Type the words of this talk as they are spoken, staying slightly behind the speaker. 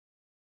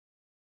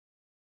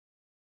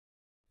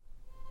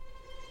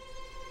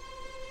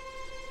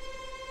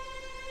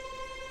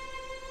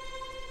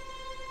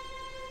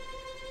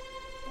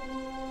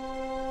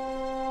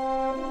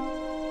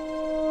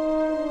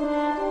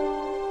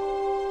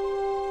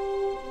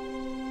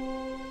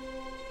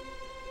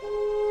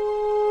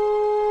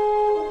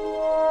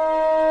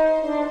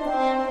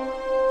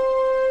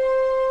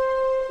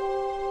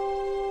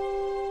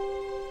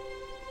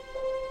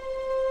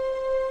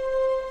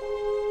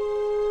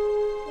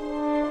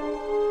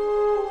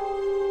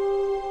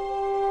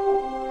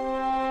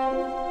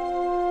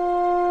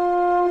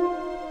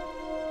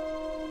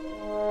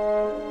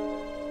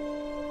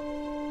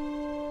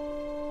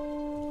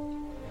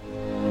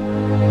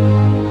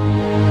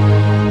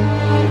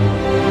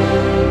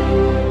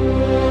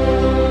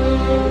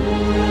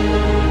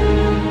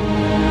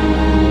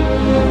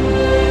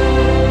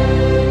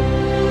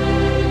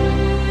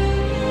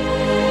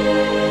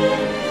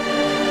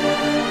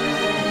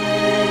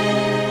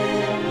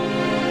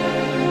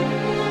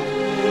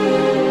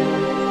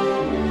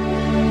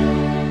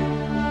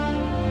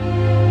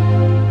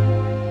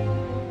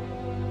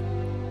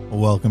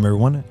Welcome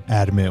everyone,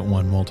 Admit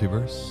One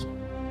Multiverse,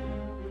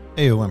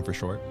 AOM for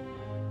short.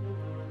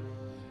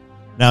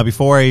 Now,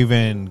 before I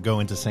even go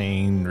into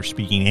saying or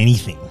speaking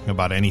anything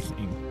about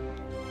anything,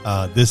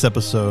 this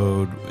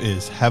episode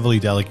is heavily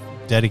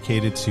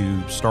dedicated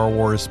to Star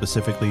Wars,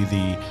 specifically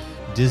the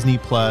Disney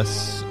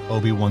Plus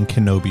Obi-Wan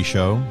Kenobi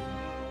show.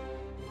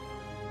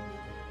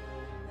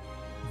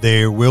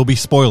 There will be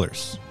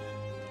spoilers.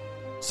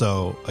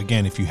 So,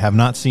 again, if you have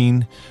not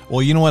seen...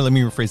 Well, you know what? Let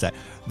me rephrase that.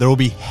 There will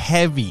be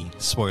heavy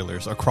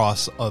spoilers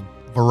across a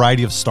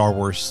variety of Star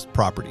Wars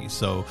properties.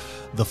 So,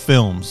 the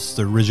films,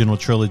 the original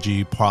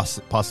trilogy,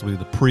 possibly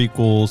the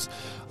prequels,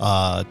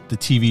 the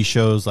TV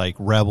shows like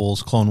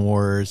Rebels, Clone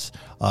Wars,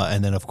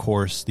 and then, of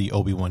course, the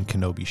Obi-Wan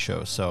Kenobi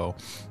show. So,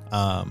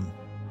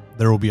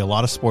 there will be a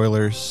lot of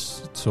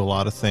spoilers to a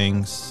lot of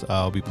things.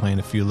 I'll be playing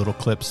a few little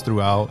clips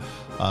throughout,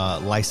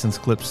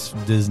 licensed clips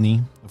from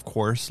Disney, of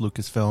course,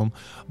 Lucasfilm.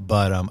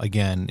 But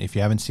again, if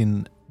you haven't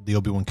seen the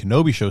Obi-Wan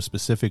Kenobi show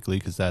specifically,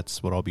 because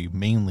that's what I'll be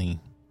mainly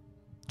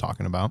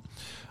talking about,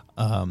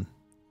 come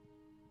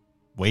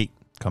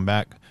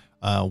back.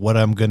 What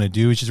I'm going to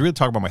do is just really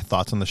talk about my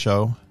thoughts on the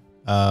show,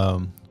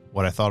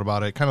 what I thought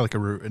about it, kind of like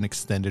an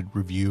extended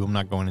review. I'm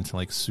not going into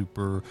like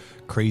super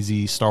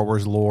crazy Star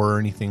Wars lore or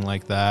anything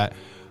like that.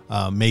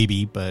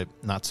 Maybe, but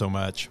not so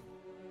much.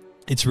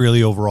 It's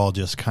really overall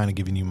just kind of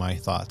giving you my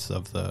thoughts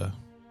of the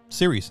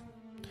series.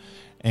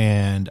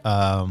 And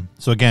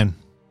so again,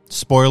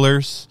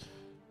 spoilers,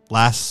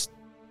 last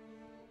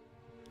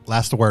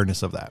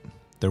awareness of that.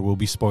 There will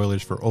be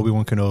spoilers for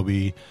Obi-Wan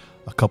Kenobi,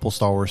 a couple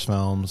Star Wars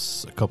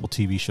films, a couple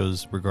TV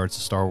shows regards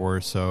to Star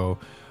Wars. So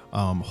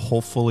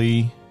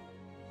hopefully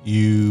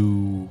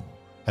you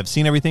have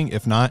seen everything.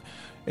 If not,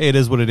 it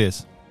is what it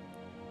is.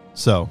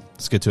 So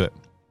let's get to it.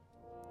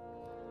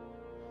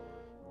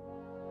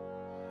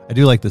 I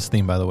do like this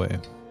theme, by the way.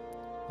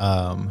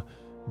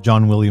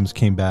 John Williams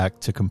came back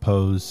to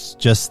compose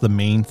just the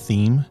main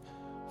theme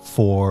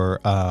for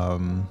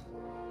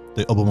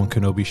the Obi-Wan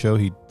Kenobi show.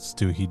 He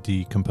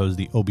decomposed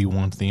the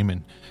Obi-Wan theme,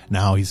 and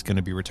now he's going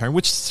to be retiring,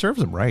 which serves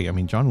him right. I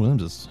mean, John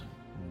Williams is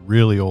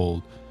really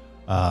old.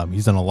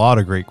 He's done a lot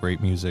of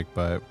great music,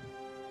 but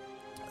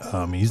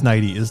he's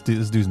 90. This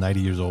dude's 90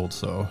 years old,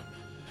 so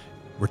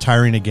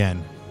retiring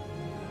again.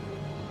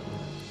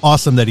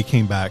 Awesome that he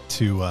came back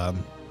to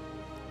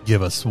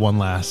give us one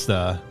last,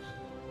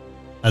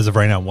 as of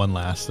right now, one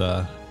last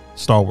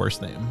Star Wars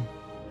theme.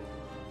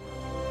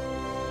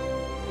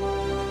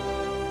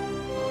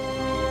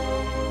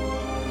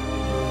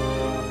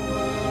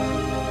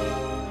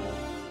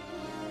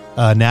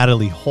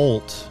 Natalie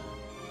Holt,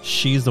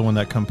 she's the one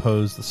that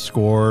composed the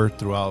score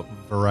throughout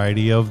a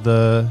variety of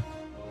the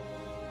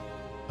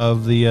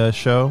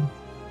show,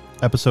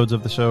 episodes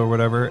of the show or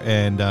whatever.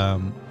 And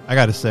I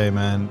got to say,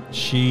 man,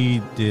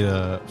 she did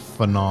a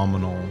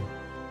phenomenal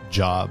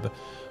job.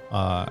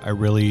 I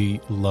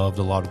really loved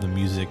a lot of the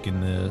music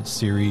in the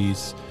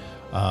series.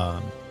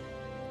 Kind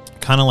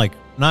of like,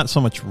 not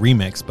so much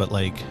remix, but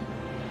like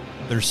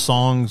there's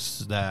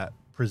songs that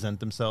present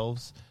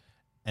themselves,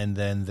 and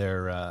then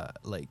they're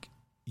like,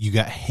 you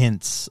got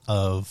hints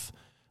of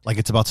like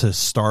it's about to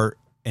start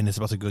and it's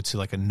about to go to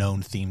like a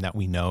known theme that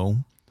we know,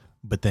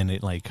 but then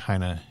it like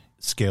kind of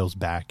scales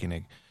back and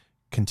it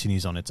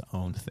continues on its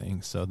own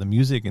thing. So the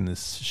music in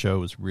this show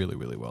was really,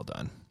 really well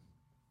done.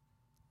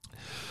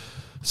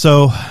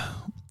 So,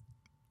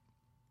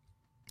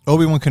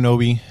 Obi-Wan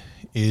Kenobi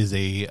is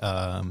a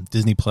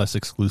Disney Plus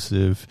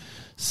exclusive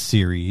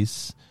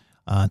series.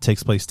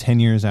 Takes place 10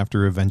 years after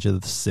Revenge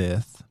of the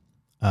Sith.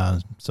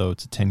 So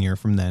it's a 10-year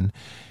from then.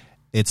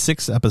 It's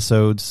 6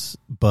 episodes,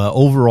 but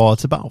overall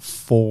it's about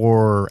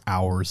 4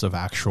 hours of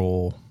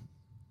actual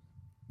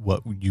I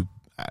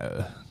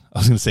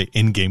was going to say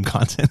in-game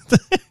content.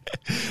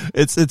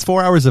 It's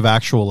 4 hours of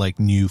actual like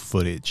new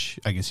footage,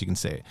 I guess you can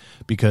say,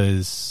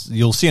 because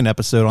you'll see an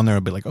episode on there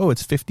and be like, oh,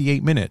 it's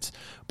 58 minutes.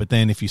 But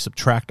then if you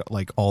subtract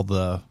like all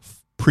the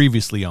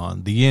previously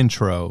on, the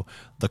intro,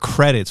 the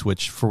credits,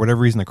 which for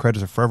whatever reason the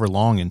credits are forever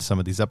long in some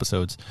of these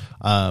episodes,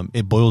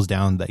 it boils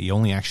down that you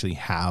only actually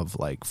have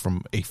like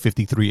from a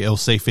 53, it'll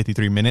say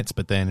 53 minutes,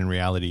 but then in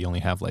reality you only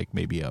have like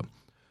maybe a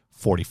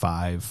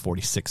 45,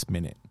 46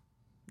 minute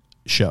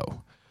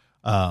show.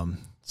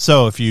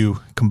 So if you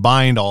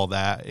combined all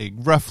that, it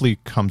roughly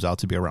comes out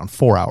to be around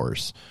 4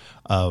 hours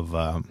of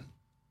what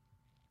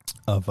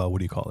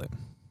do you call it?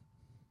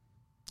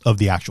 Of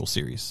the actual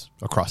series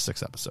across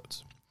 6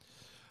 episodes.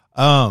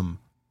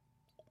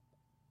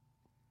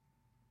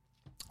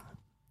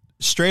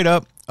 Straight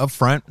up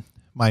front,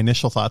 my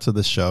initial thoughts of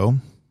this show,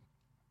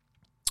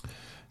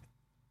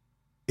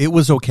 it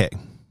was okay.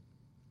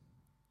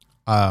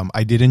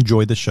 I did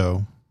enjoy the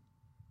show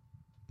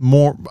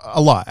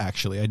a lot,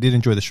 actually. I did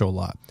enjoy the show a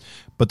lot.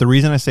 But the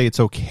reason I say it's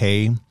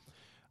okay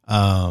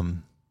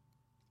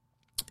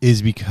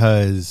is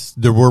because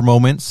there were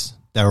moments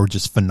that were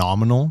just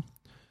phenomenal,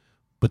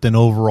 but then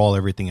overall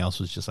everything else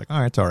was just like, all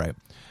right, it's all right.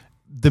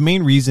 The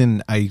main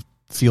reason I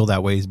feel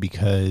that way is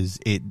because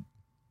it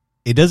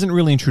doesn't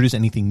really introduce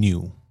anything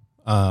new.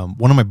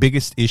 one of my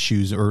biggest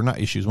issues, or not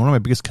issues, one of my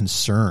biggest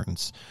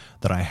concerns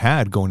that I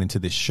had going into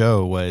this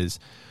show was,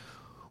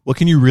 what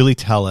can you really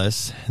tell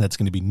us that's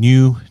going to be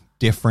new,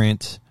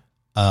 different,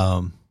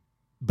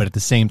 but at the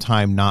same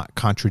time not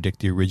contradict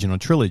the original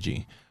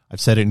trilogy? I've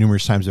said it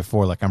numerous times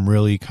before, like I'm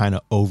really kind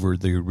of over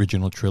the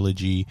original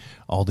trilogy.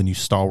 All the new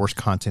Star Wars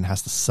content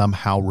has to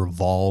somehow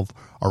revolve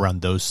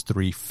around those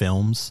three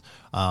films.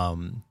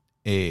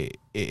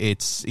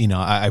 It's, you know,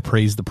 I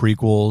praise the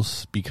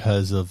prequels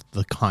because of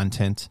the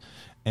content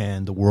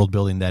and the world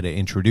building that it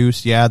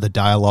introduced. Yeah, the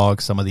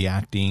dialogue, some of the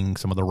acting,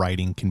 some of the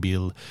writing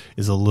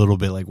is a little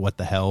bit like, what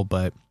the hell?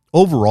 But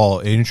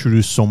overall, it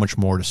introduced so much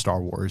more to Star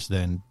Wars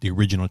than the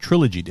original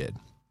trilogy did.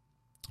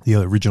 The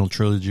original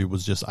trilogy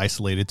was just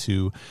isolated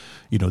to,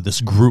 you know,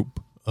 this group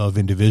of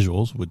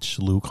individuals, which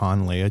Luke,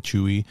 Han, Leia,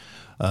 Chewie,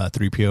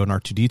 3PO, and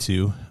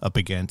R2-D2 up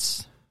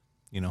against,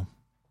 you know,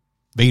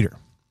 Vader,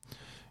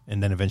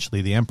 and then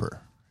eventually the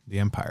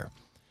Empire.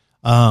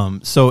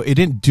 So it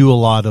didn't do a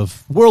lot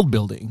of world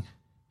building.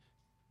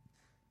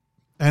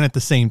 And at the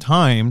same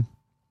time,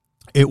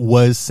 it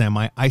was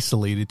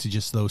semi-isolated to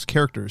just those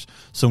characters.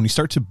 So when you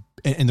start to,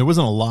 and there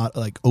wasn't a lot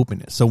like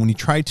openness. So when you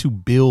try to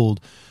build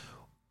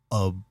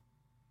a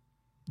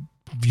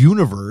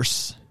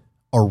universe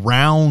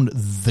around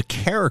the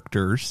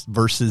characters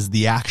versus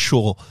the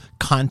actual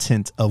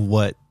content of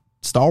what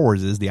Star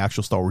Wars is, the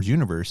actual Star Wars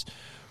universe,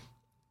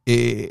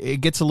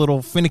 it gets a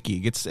little finicky.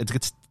 It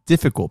gets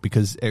difficult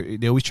because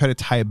they always try to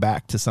tie it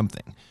back to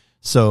something.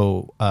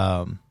 So,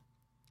 and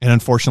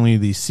unfortunately,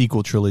 the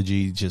sequel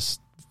trilogy just,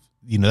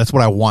 you know, that's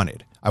what I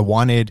wanted. I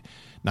wanted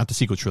not the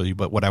sequel trilogy,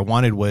 but what I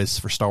wanted was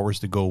for Star Wars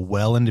to go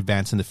well in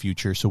advance in the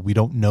future, so we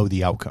don't know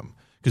the outcome.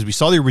 Because we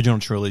saw the original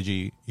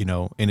trilogy, you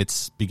know, in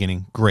its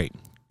beginning, great,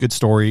 good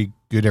story,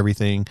 good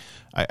everything.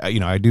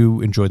 I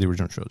do enjoy the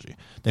original trilogy.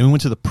 Then we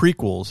went to the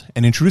prequels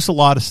and introduced a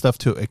lot of stuff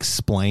to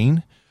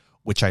explain,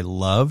 which I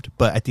loved.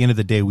 But at the end of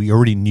the day, we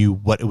already knew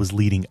what it was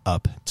leading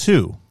up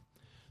to.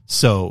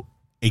 So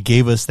it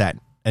gave us that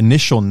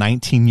initial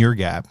 19-year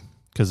gap,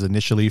 because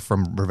initially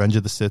from Revenge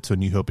of the Sith to A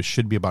New Hope, it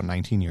should be about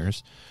 19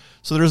 years.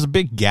 So there's a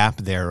big gap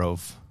there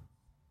of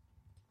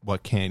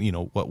what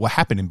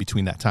happened in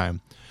between that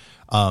time.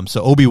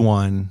 So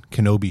Obi-Wan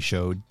Kenobi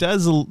show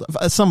does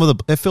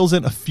it fills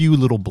in a few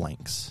little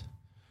blanks.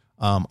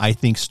 I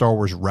think Star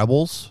Wars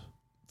Rebels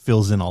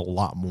fills in a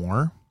lot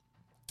more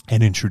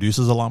and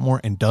introduces a lot more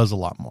and does a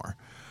lot more.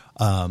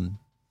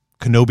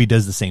 Kenobi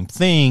does the same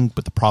thing,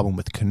 but the problem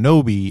with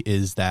Kenobi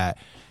is that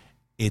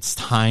it's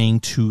tying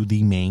to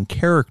the main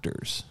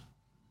characters,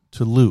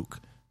 to Luke,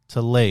 to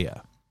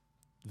Leia,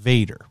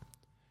 Vader.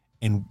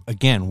 And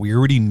again, we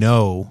already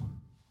know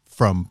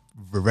from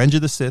Revenge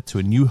of the Sith to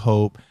A New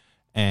Hope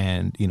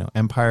and, you know,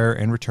 Empire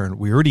and Return,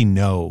 we already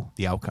know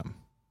the outcome,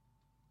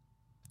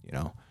 you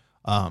know.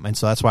 And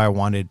so that's why I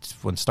wanted,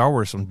 when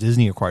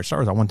Disney acquired Star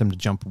Wars, I want them to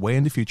jump way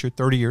in the future.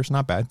 30 years,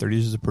 not bad. 30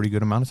 years is a pretty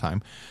good amount of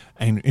time,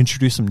 and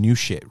introduce some new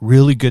shit,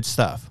 really good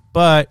stuff.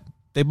 But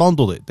they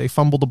bundled it. They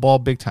fumbled the ball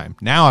big time.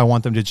 Now I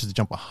want them to just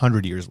jump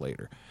 100 years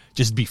later,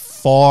 just be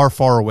far,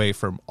 far away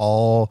from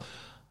all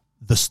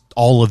of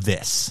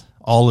this,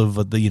 all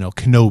of the, you know,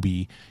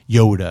 Kenobi,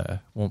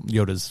 Yoda. Well,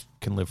 Yoda's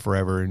can live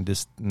forever. In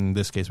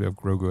this case, we have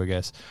Grogu, I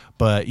guess.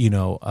 But, you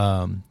know,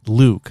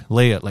 Luke,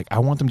 Leia, like, I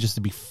want them just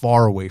to be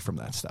far away from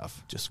that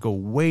stuff. Just go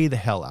way the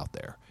hell out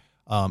there,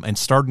 and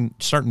start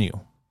new,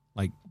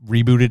 like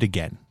reboot it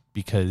again,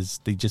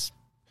 because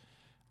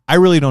I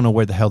really don't know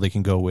where the hell they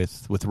can go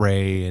with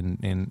Rey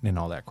and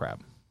all that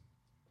crap.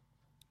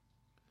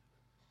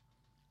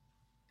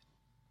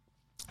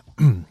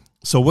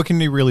 So what can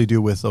they really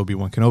do with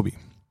Obi-Wan Kenobi?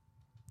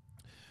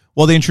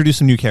 Well, they introduce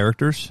some new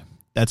characters.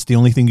 That's the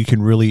only thing you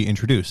can really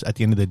introduce. At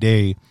the end of the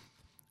day,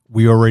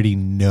 we already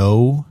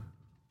know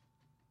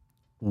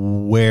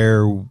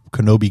where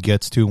Kenobi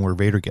gets to and where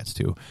Vader gets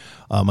to.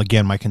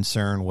 Again, my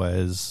concern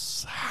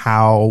was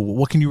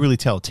what can you really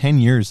tell? 10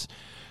 years,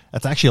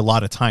 that's actually a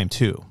lot of time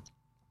too.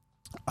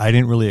 I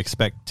didn't really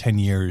expect 10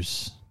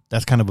 years.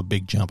 That's kind of a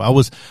big jump. I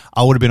would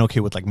have been okay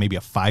with like maybe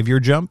a 5-year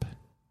jump,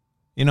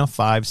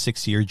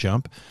 5-6 year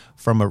jump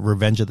from a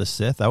Revenge of the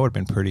Sith. That would have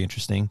been pretty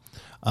interesting.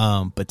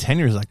 But 10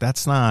 years, like,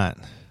 that's not,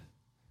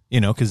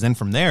 because then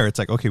from there, it's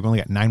like, okay, we only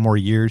got 9 more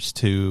years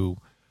to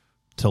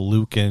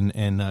Luke and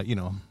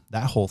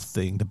that whole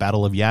thing, the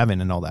Battle of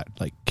Yavin and all that,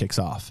 like, kicks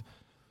off.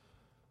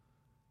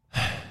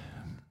 I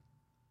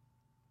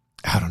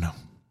don't know.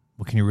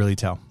 What can you really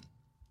tell?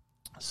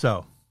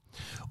 So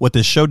what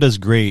this show does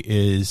great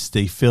is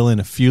they fill in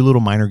a few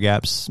little minor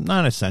gaps,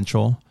 not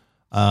essential,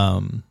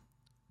 and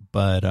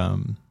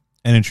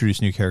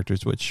introduce new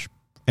characters, which,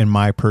 in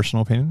my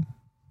personal opinion,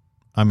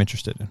 I'm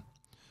interested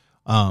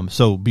in.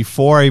 So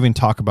before I even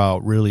talk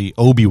about really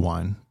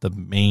Obi-Wan, the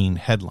main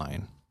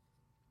headline,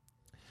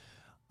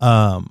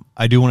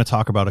 I do want to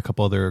talk about a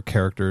couple other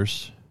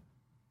characters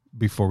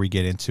before we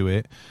get into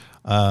it.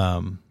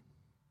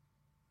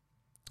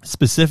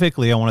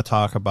 Specifically, I want to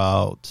talk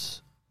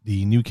about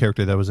the new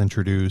character that was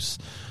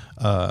introduced,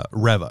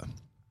 Reva,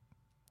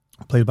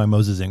 played by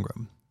Moses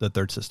Ingram, the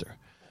third sister.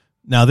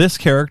 Now, this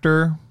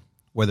character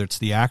whether it's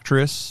the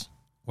actress,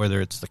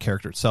 whether it's the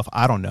character itself,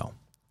 I don't know,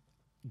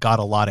 got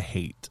a lot of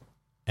hate.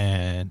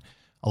 And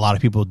a lot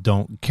of people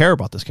don't care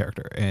about this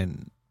character.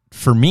 And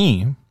for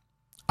me,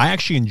 I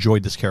actually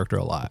enjoyed this character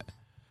a lot.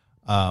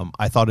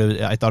 I thought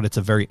it's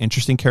a very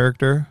interesting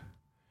character,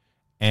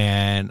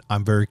 and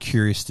I'm very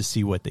curious to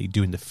see what they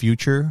do in the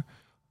future.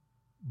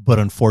 But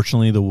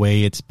unfortunately, the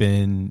way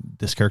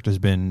this character has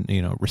been,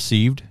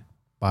 received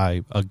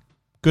by a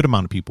good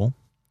amount of people.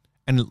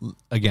 And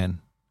again,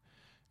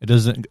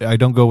 I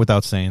don't go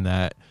without saying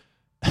that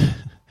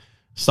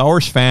Star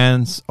Wars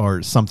fans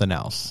are something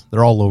else.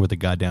 They're all over the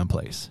goddamn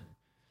place.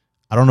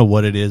 I don't know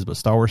what it is, but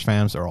Star Wars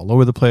fans are all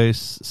over the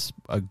place.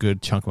 A good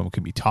chunk of them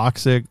can be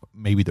toxic.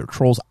 Maybe they're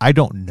trolls. I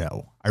don't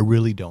know. I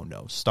really don't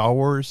know. Star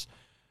Wars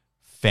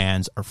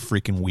fans are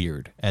freaking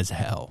weird as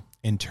hell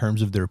in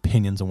terms of their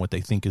opinions on what they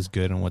think is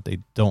good and what they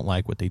don't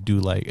like, what they do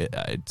like.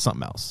 It's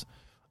something else.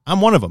 I'm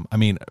one of them. I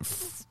mean,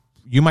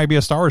 you might be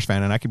a Star Wars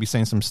fan, and I could be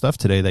saying some stuff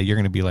today that you're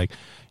going to be like,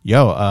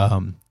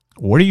 yo,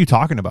 what are you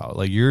talking about?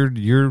 Like,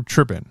 you're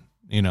tripping,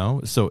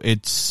 So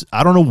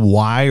I don't know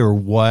why or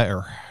what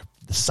or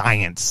the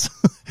science,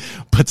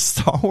 but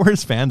Star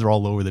Wars fans are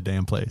all over the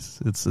damn place.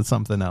 It's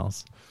something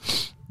else.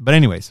 But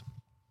anyways,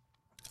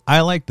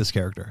 I like this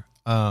character.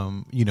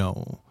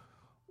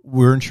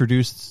 We're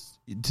introduced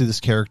to this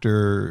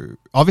character.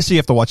 Obviously, you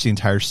have to watch the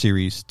entire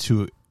series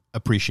to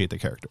appreciate the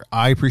character.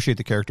 I appreciate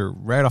the character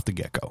right off the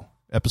get-go,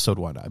 episode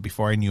 1,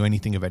 before I knew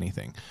anything of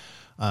anything.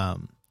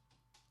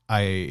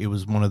 It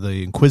was one of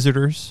the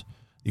Inquisitors.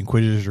 The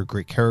Inquisitors are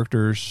great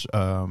characters,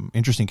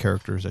 interesting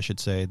characters, I should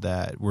say,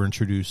 that were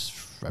introduced,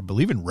 I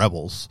believe, in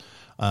Rebels,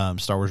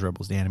 Star Wars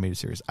Rebels, the animated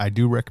series. I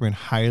do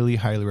highly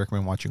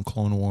recommend watching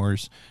Clone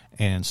Wars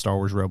and Star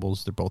Wars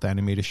Rebels. They're both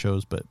animated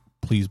shows, but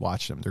please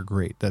watch them. They're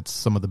great. That's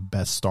some of the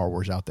best Star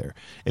Wars out there.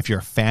 If you're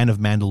a fan of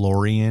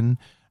Mandalorian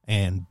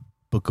and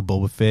Book of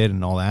Boba Fett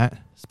and all that,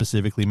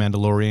 specifically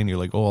Mandalorian, you're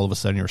like, oh, all of a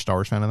sudden you're a Star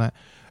Wars fan of that,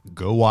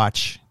 go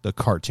watch the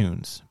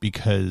cartoons,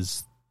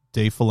 because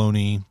Dave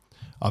Filoni,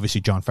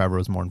 obviously Jon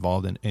Favreau is more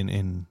involved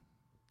in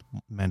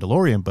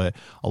Mandalorian, but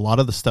a lot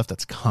of the stuff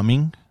that's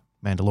coming,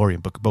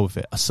 Mandalorian, Book of Boba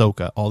Fett,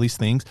 Ahsoka, all these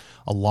things,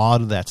 a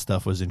lot of that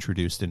stuff was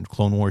introduced in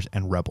Clone Wars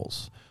and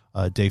Rebels.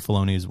 Dave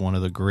Filoni is one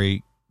of the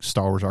great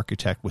Star Wars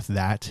architect with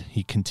that.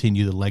 He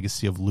continued the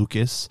legacy of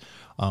Lucas,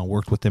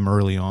 worked with them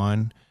early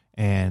on,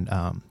 and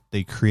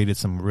they created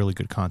some really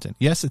good content.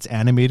 Yes, it's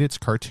animated, it's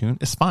cartoon,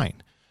 it's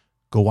fine.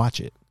 Go watch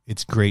it.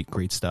 It's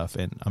great stuff.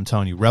 And I'm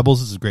telling you,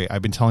 Rebels is great.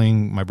 I've been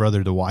telling my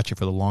brother to watch it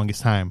for the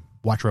longest time.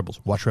 Watch Rebels.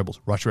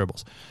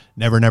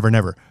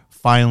 Never.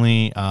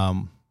 Finally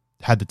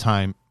had the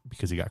time,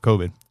 because he got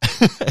COVID.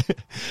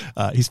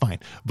 He's fine.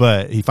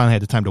 But he finally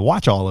had the time to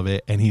watch all of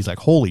it, and he's like,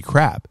 holy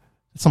crap.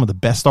 Some of the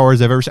best Star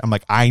Wars I've ever seen. I'm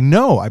like, I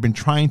know. I've been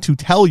trying to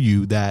tell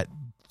you that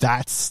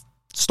that's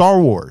Star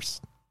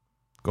Wars.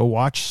 Go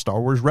watch Star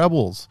Wars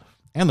Rebels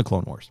and the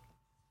Clone Wars.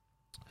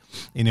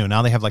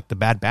 Now they have like the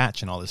Bad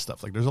Batch and all this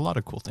stuff. Like, there's a lot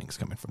of cool things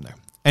coming from there.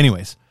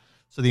 Anyways,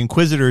 so the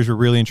Inquisitors were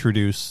really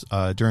introduced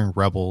during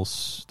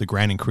Rebels. The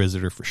Grand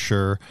Inquisitor for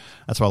sure.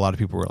 That's why a lot of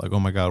people were like, oh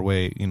my God,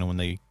 wait. When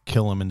they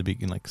kill him in the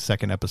beginning, like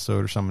second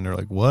episode or something, they're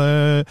like, what?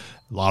 A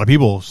lot of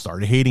people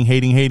started hating.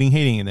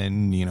 And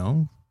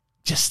then,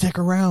 just stick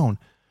around.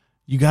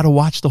 You got to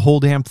watch the whole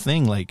damn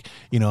thing. Like,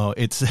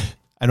 it's,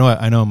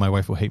 I know my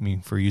wife will hate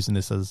me for using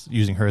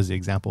her as the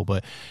example,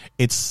 but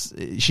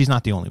she's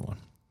not the only one.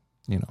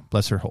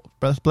 Bless her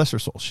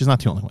soul. She's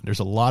not the only one. There's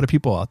a lot of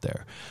people out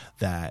there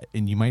that,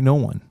 and you might know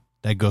one,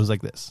 that goes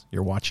like this.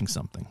 You're watching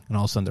something, and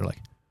all of a sudden they're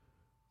like,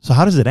 so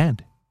how does it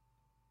end?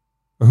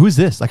 Or who's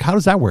this? Like, how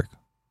does that work?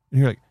 And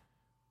you're like,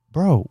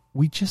 bro,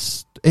 it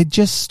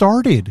just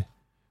started.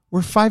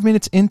 We're 5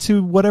 minutes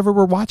into whatever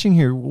we're watching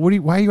here.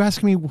 Why are you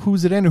asking me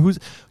who's it in or who's?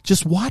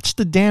 Just watch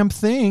the damn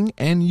thing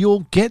and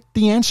you'll get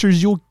the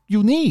answers you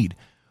need.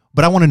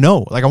 But I want to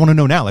know. Like, I want to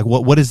know now. Like,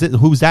 what is it?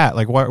 Who's that?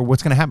 Like,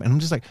 what's going to happen? And I'm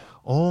just like,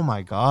 oh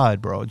my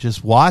God, bro.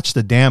 Just watch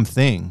the damn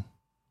thing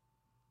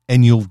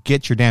and you'll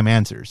get your damn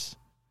answers.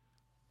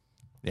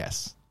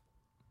 Yes.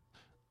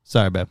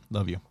 Sorry, babe.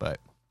 Love you. But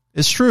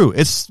it's true.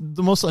 It's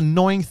the most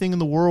annoying thing in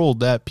the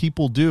world that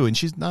people do. And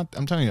she's not,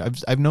 I'm telling you,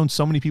 I've known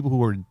so many people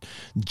who are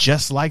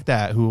just like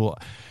that, who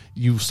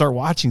you start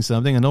watching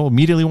something and they'll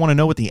immediately want to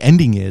know what the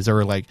ending is,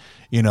 or like,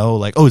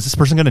 like, oh, is this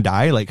person going to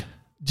die? Like,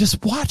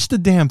 just watch the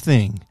damn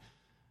thing.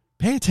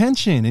 Pay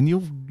attention and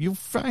you'll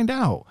find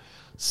out.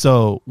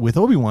 So with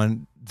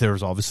Obi-Wan,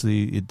 there's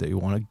obviously, they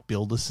want to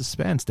build the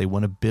suspense. They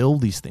want to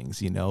build these things,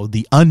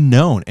 the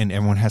unknown, and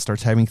everyone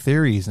starts having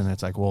theories. And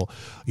it's like, well,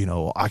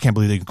 I can't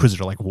believe the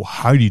Inquisitor. Like, well,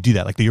 how do you do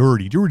that? Like, you're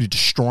already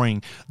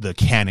destroying the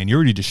canon. You're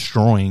already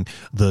destroying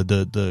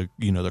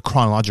the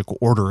chronological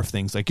order of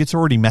things. Like, it's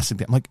already messing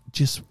them. Like,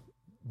 just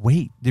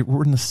wait.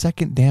 We're in the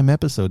second damn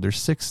episode. There's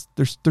 6.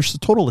 There's a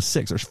total of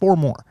 6. There's 4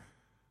 more.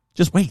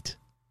 Just wait.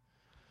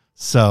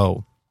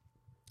 So,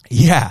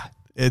 yeah,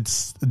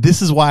 this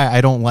is why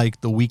I don't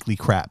like the weekly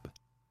crap.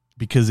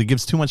 Because it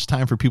gives too much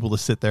time for people to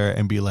sit there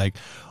and be like,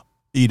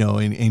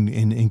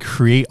 and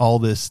create all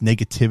this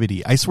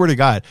negativity. I swear to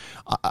God,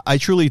 I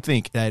truly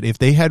think that if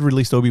they had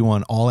released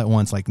Obi-Wan all at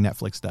once like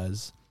Netflix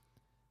does,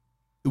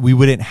 we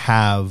wouldn't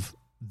have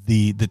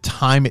the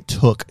time it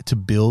took to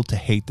build to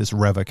hate this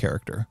Reva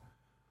character.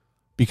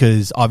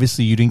 Because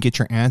obviously you didn't get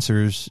your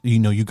answers.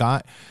 You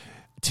got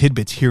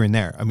tidbits here and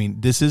there. I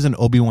mean, this is an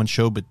Obi-Wan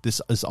show, but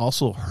this is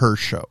also her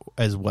show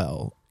as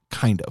well,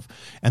 kind of.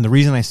 And the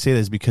reason I say that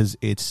is because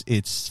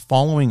it's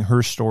following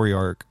her story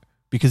arc,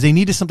 because they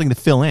needed something to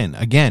fill in.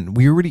 Again,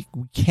 we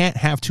can't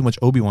have too much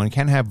Obi-Wan. We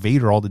can't have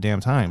Vader all the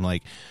damn time.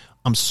 Like,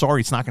 I'm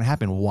sorry, it's not going to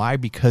happen. Why?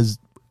 Because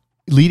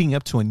leading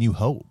up to A New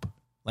Hope,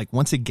 like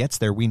once it gets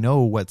there, we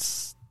know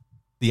what's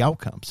the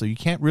outcome. So you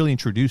can't really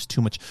introduce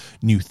too much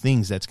new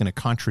things that's going to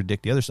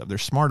contradict the other stuff. They're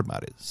smart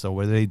about it. So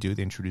what do?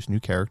 They introduce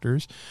new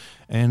characters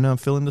and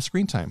fill in the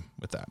screen time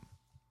with that.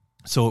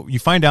 So you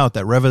find out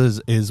that Reva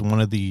is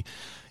one of the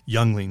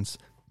younglings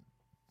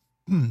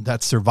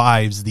that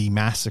survives the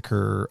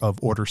massacre of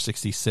Order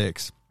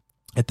 66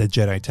 at the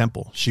Jedi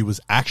Temple. She was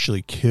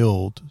actually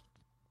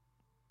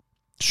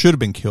should have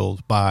been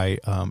killed by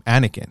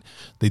Anakin.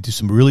 They do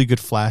some really good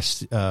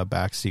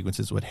flashback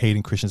sequences with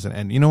Hayden Christensen.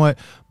 And you know what?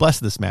 Bless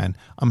this man.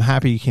 I'm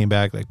happy he came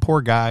back. Like,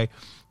 poor guy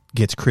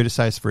gets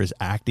criticized for his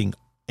acting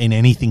in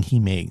anything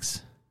he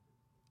makes.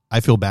 I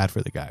feel bad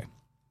for the guy.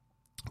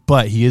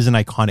 But he is an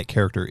iconic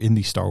character in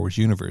the Star Wars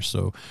universe.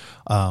 So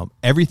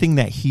everything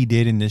that he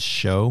did in this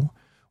show,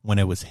 when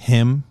it was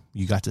him,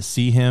 you got to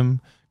see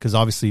him. Because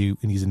obviously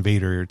when he's in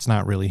Vader, it's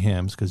not really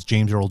him. Because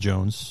James Earl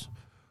Jones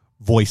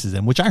voices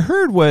him, which I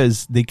heard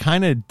was they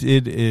kind of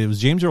did. It was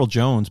James Earl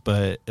Jones,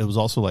 but it was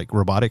also like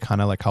robotic,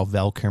 kind of like how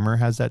Val Kilmer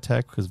has that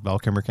tech, because Val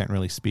Kilmer can't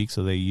really speak,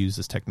 so they use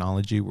this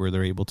technology where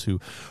they're able to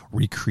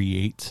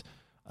recreate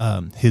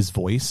his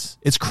voice.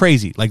 It's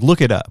crazy. Like, look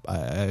it up.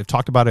 I've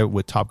talked about it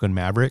with Top Gun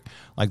Maverick.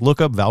 Like,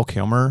 look up Val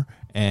Kilmer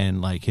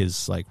and like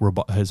his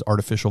his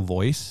artificial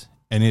voice,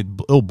 and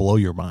it'll blow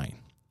your mind.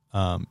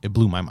 It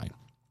blew my mind.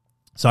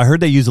 So I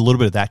heard they use a little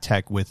bit of that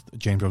tech with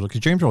James Earl,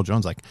 because James Earl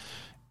Jones, like,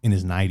 in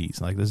his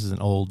 90s. Like, this is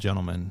an old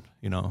gentleman,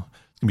 It's going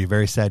to be a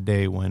very sad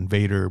day when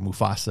Vader,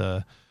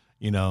 Mufasa,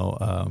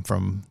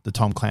 from the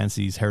Tom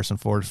Clancy's Harrison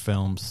Ford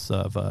films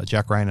of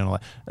Jack Ryan and all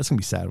that. That's going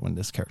to be sad when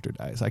this character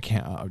dies. I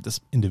can't,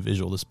 this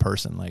individual, this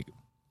person, like,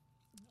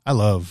 I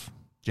love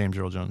James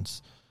Earl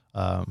Jones.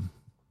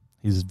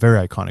 He's a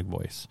very iconic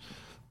voice.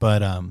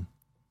 But,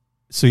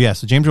 so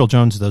James Earl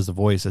Jones does the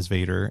voice as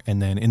Vader,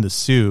 and then in the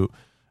suit,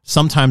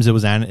 sometimes it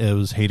was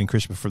Hayden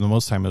Christensen, but for the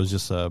most time it was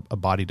just a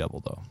body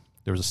double, though.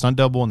 There was a stunt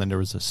double, and then there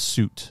was a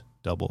suit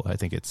double, I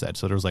think it said.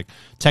 So there was, like,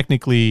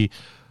 technically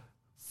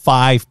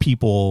 5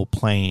 people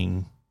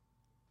playing,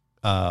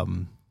 what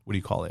do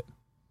you call it?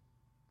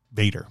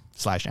 Vader /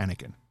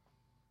 Anakin.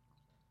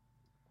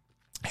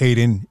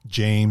 Hayden,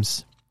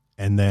 James,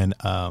 and then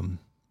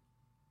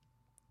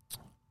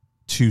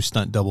 2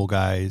 stunt double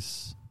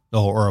guys.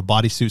 Or a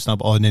bodysuit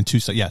stunt. And then 2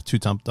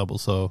 stunt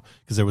doubles. So,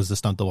 because there was the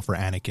stunt double for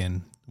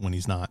Anakin when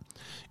he's not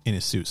in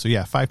his suit. So,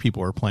 5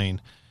 people are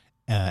playing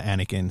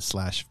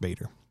Anakin /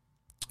 Vader.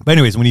 But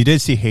anyways, when you did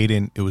see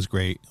Hayden, it was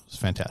great. It was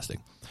fantastic.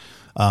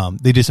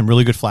 They did some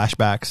really good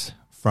flashbacks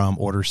from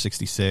Order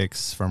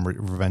 66, from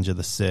Revenge of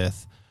the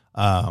Sith.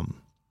 And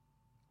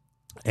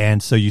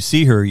so you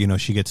see her,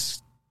 she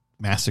gets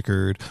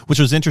massacred, which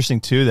was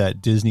interesting too,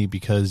 that Disney,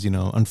 because,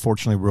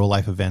 unfortunately real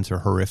life events are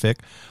horrific.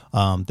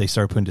 They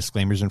started putting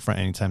disclaimers in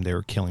front anytime they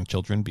were killing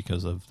children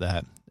because of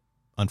that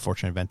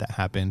unfortunate event that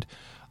happened.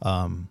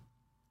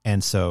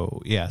 And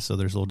so, so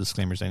there's little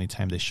disclaimers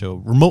anytime they show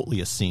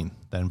remotely a scene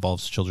that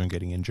involves children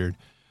getting injured.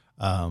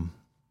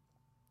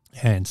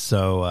 And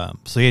so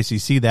you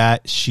see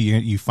that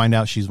you find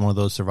out she's one of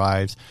those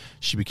survives.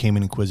 She became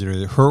an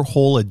Inquisitor. Her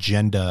whole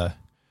agenda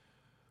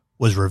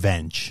was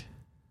revenge,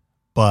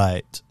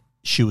 but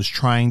she was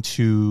trying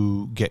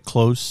to get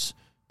close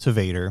to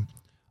Vader.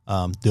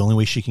 The only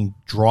way she can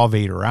draw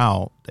Vader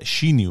out that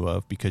she knew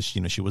of, because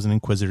she was an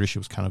Inquisitor, she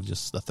was kind of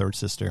just the third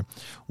sister,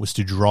 was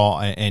to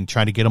draw and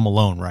try to get him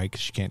alone, right?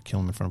 Because she can't kill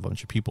him in front of a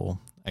bunch of people,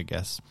 I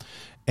guess.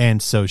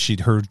 And so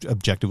her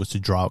objective was to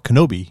draw out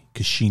Kenobi,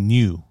 because she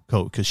knew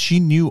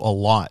a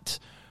lot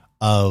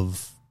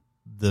of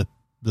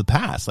the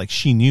past. Like,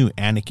 she knew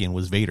Anakin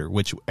was Vader,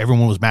 which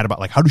everyone was mad about.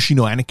 Like, how does she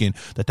know Anakin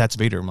that's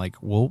Vader? I'm like,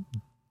 well,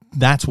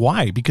 that's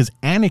why, because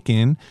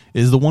Anakin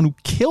is the one who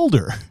killed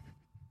her.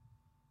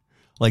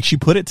 Like, she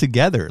put it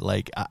together.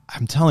 Like,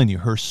 I'm telling you,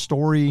 her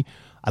story,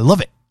 I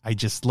love it. I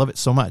just love it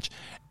so much.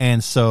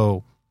 And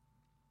so,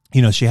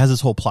 she has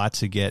this whole plot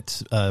to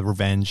get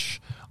revenge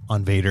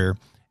on Vader.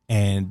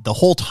 And the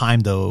whole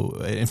time,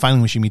 though, and finally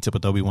when she meets up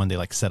with Obi-Wan, they,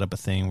 like, set up a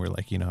thing where,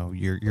 like,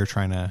 you're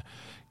trying to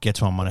get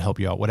to him, I'm going to help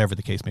you out, whatever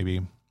the case may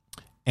be.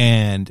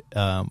 And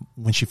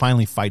when she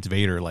finally fights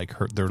Vader, like,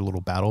 their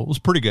little battle was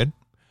pretty good.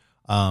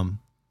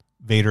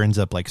 Vader ends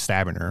up, like,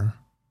 stabbing her.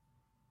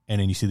 And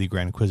then you see the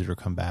Grand Inquisitor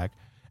come back.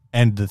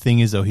 And the thing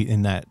is, though,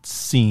 in that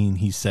scene,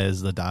 he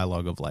says the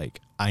dialogue of,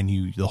 like, I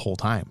knew you the whole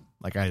time.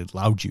 Like, I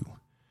allowed you.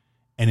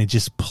 And it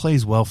just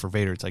plays well for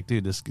Vader. It's like,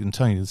 dude, I'm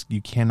telling you,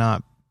 you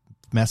cannot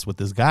mess with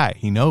this guy.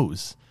 He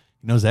knows.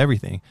 He knows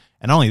everything.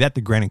 And not only that,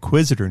 the Grand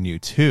Inquisitor knew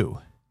too.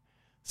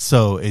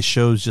 So it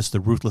shows just the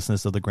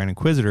ruthlessness of the Grand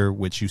Inquisitor,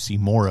 which you see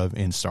more of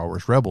in Star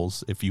Wars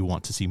Rebels if you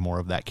want to see more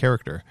of that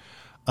character.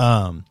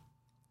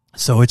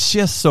 So it's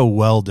just so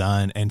well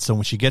done. And so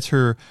when she gets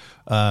her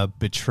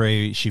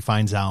betray, she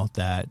finds out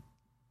that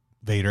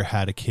Vader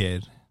had a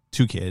kid,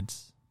 2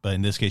 kids, but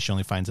in this case she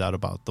only finds out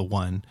about the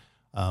one,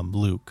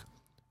 Luke,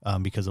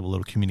 because of a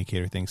little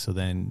communicator thing. So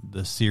then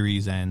the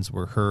series ends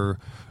where her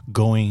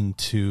going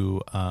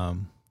to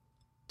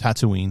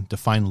Tatooine to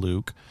find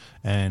Luke,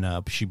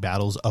 and she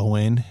battles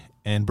Owen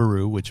and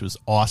Beru, which was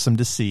awesome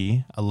to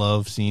see. I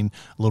love seeing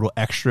a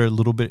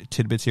little bit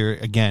tidbits here.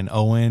 Again,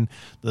 Owen,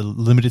 the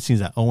limited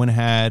scenes that Owen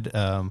had,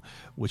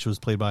 which was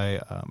played by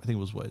I think it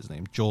was his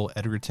name, Joel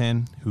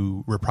Edgerton,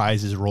 who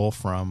reprised his role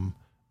from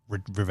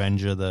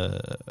Revenge of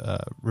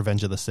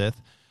the Sith,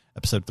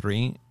 episode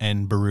 3,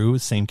 and Beru,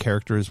 same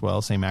character as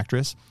well, same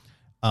actress.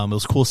 It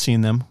was cool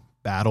seeing them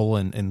battle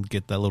and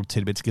get that little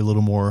tidbits, get a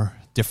little more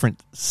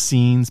different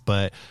scenes,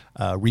 but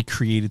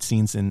recreated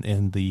scenes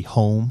in the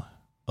home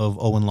of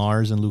Owen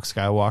Lars and Luke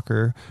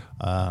Skywalker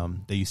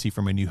that you see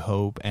from A New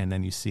Hope, and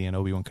then you see in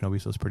Obi-Wan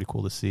Kenobi, so it's pretty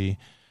cool to see.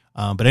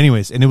 But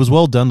anyways, and it was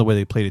well done the way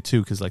they played it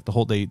too, because like the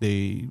whole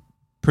they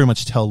pretty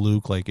much tell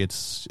Luke like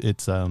it's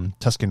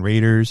Tusken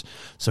Raiders,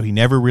 so he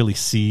never really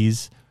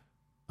sees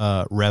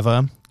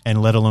Reva,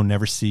 and let alone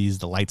never sees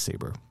the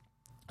lightsaber.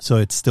 So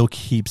it still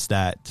keeps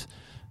that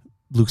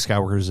Luke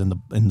Skywalker's in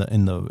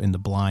the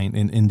blind,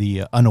 in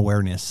the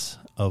unawareness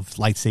of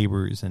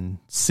lightsabers and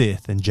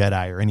Sith and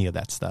Jedi or any of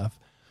that stuff.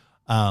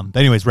 But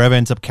anyways, Reva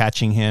ends up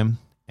catching him,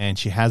 and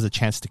she has a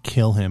chance to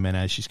kill him. And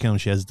as she's killing him,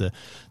 she has the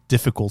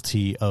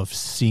difficulty of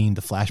seeing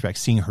the flashback,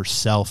 seeing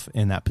herself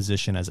in that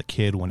position as a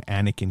kid when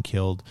Anakin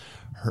killed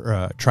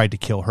her, tried to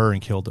kill her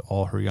and killed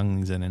all her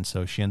younglings. And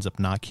so she ends up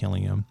not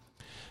killing him,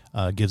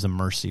 gives him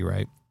mercy,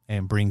 right?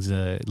 And brings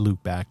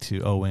Luke back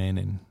to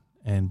Owen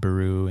and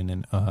Beru, and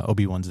then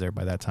Obi-Wan's there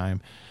by that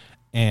time.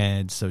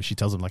 And so she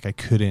tells him, like, I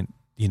couldn't,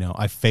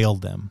 I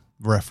failed them,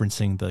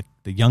 referencing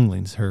the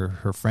younglings,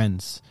 her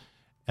friends,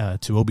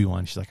 to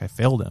Obi-Wan. She's like, I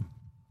failed him.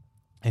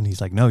 And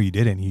he's like, no, you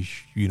didn't.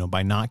 You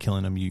by not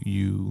killing him,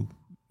 you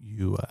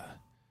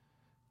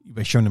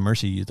by showing him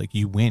mercy,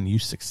 you win, you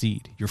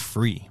succeed, you're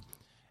free.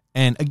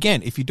 And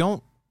again, if you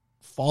don't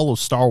follow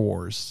Star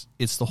Wars,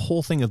 it's the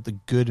whole thing of the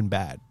good and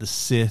bad, the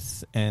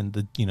Sith and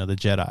the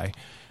Jedi.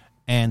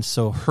 And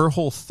so her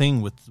whole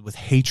thing with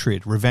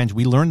hatred, revenge,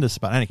 we learned this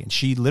about Anakin.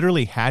 She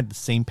literally had the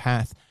same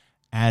path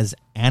as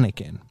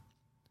Anakin,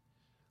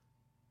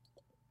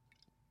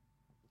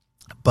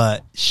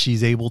 but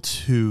she's able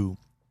to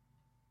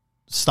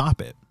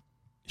stop it.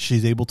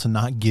 She's able to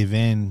not give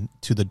in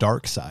to the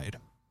dark side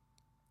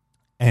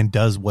and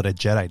does what a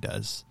Jedi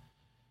does.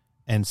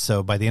 And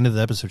so by the end of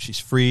the episode, she's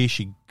free.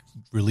 She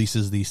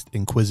releases the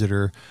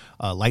Inquisitor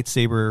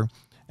lightsaber,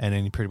 and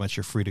then pretty much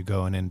you're free to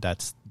go. And then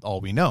that's all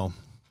we know.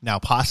 Now,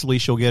 possibly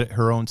she'll get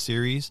her own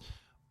series,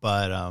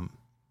 but I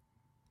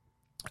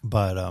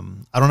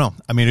don't know.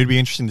 I mean, it'd be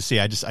interesting to see.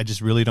 I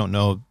just really don't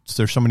know.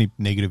 There's so many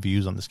negative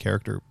views on this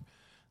character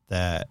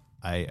that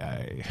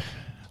I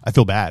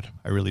feel bad.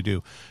 I really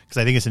do, because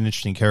I think it's an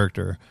interesting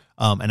character,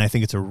 and I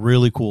think it's a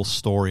really cool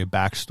story, a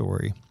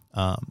backstory.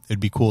 It'd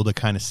be cool to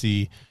kind of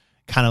see,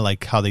 kind of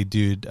like how they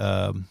did.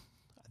 I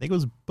think it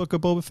was Book of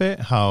Boba Fett,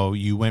 how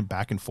you went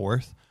back and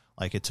forth,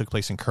 like it took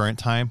place in current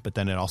time, but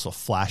then it also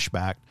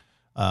flashbacked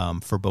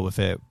for Boba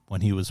Fett when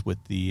he was with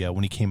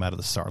when he came out of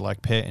the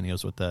Sarlacc pit and he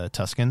was with the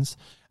Tuskens.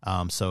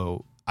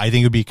 So I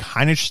think it would be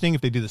kind of interesting if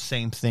they do the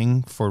same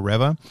thing for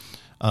Reva.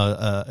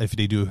 If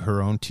they do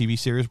her own TV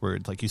series where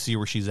it's like you see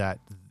where she's at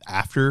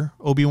after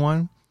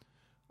Obi-Wan,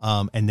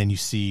 and then you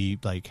see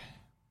like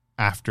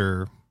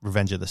after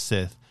Revenge of the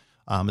Sith.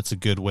 It's a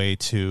good way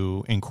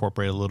to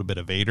incorporate a little bit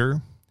of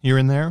Vader here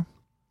and there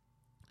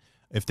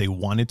if they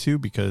wanted to,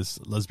 because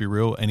let's be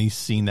real, any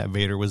scene that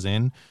Vader was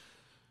in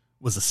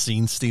was a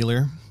scene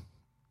stealer.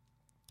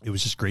 It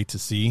was just great to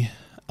see.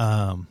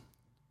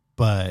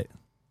 But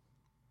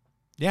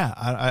yeah,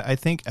 I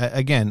think,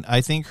 again, I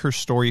think her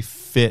story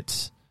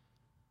fits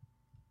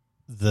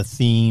the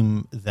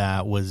theme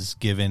that was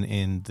given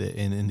in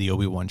the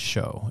Obi-Wan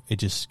show. It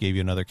just gave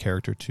you another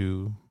character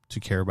to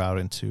care about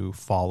and to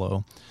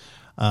follow,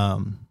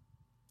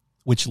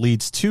 which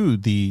leads to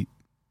the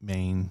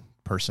main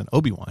person,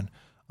 Obi-Wan.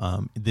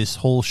 This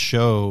whole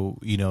show,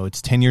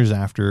 it's 10 years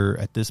after.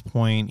 At this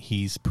point,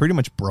 he's pretty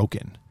much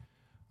broken.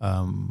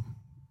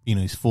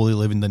 He's fully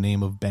living the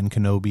name of Ben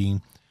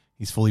Kenobi.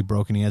 He's fully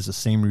broken. He has the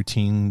same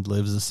routine,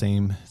 lives the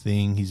same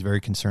thing. He's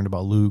very concerned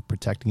about Luke,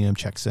 protecting him,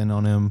 checks in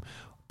on him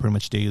pretty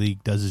much daily,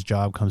 does his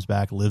job, comes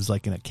back, lives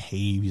like in a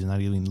cave. He's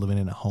not even living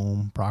in a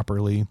home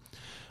properly.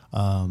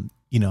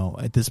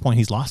 At this point,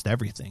 he's lost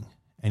everything,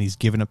 and he's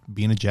given up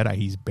being a Jedi.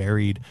 He's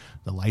buried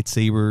the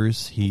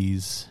lightsabers.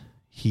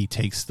 He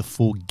takes the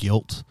full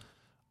guilt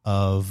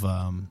of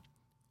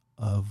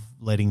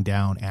letting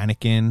down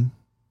Anakin,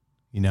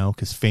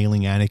 because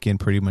failing Anakin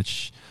pretty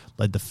much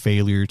led the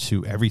failure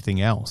to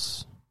everything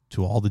else,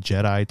 to all the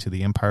Jedi, to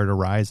the Empire to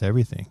rise,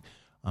 everything.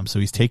 So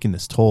he's taking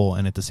this toll,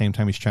 and at the same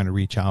time, he's trying to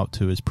reach out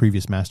to his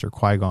previous master,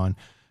 Qui-Gon,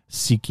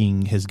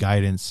 seeking his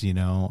guidance,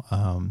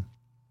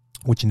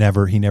 which he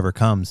never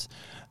comes.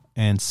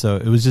 And so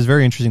it was just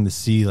very interesting to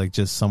see, like,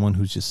 just someone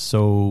who's just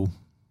so,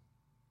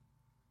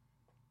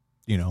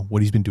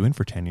 what he's been doing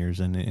for 10 years,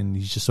 and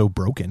he's just so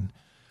broken.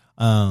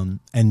 And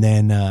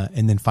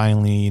then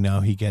finally,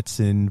 he gets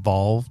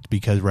involved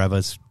because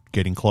Reva's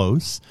getting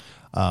close,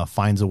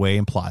 finds a way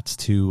and plots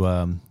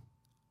to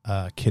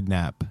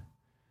kidnap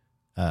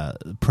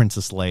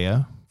Princess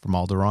Leia from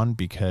Alderaan,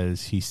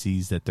 because he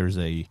sees that there's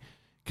a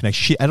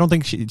connection. I don't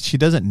think she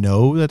doesn't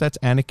know that that's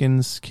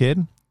Anakin's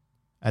kid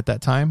at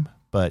that time,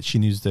 but she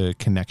knew the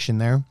connection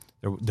there.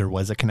 There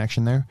was a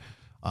connection there.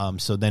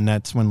 So then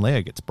that's when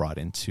Leia gets brought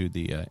into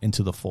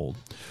the fold,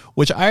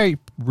 which I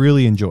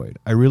really enjoyed.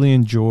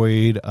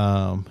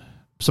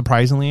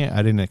 Surprisingly, I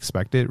didn't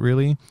expect it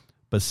really,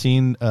 but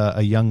seeing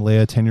a young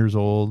Leia, 10 years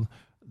old,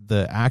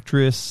 the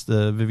actress,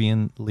 the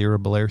Vivian Lyra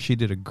Belair, she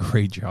did a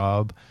great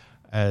job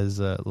as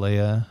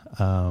Leia.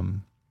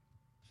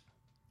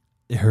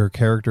 Her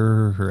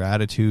character, her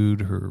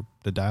attitude,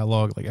 the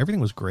dialogue, like everything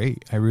was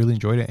great. I really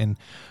enjoyed it, and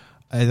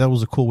that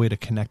was a cool way to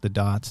connect the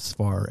dots as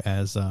far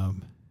as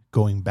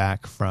going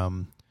back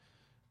from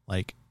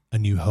like A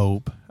New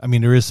Hope. I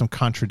mean, there is some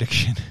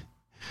contradiction.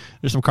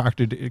 There's some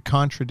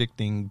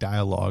contradicting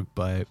dialogue,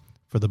 but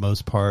for the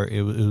most part,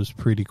 it was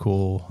pretty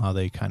cool how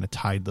they kind of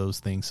tied those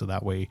things. So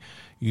that way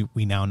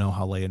we now know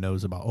how Leia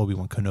knows about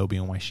Obi-Wan Kenobi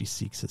and why she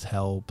seeks his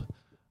help.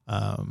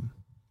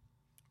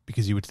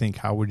 Because you would think,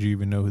 how would you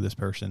even know who this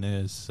person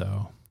is?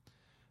 So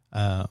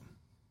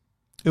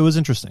it was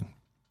interesting.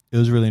 It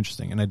was really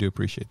interesting, and I do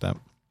appreciate that.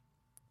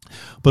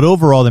 But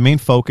overall, the main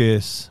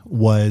focus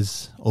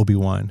was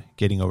Obi-Wan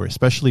getting over,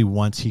 especially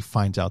once he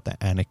finds out that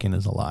Anakin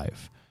is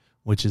alive,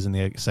 which is in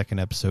the second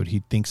episode.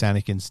 He thinks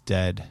Anakin's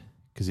dead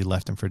because he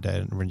left him for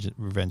dead in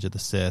Revenge of the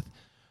Sith.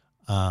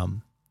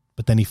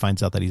 But then he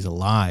finds out that he's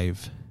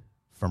alive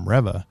from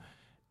Reva,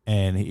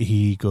 and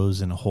he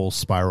goes in a whole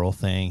spiral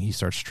thing. He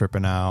starts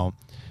tripping out.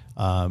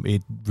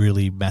 It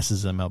really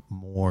messes him up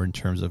more in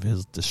terms of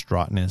his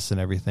distraughtness and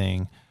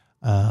everything,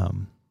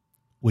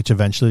 which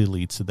eventually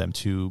leads to them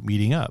two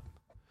meeting up.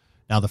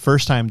 Now, the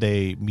first time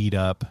they meet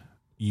up,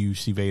 you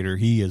see Vader.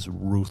 He is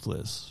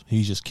ruthless.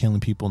 He's just killing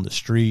people in the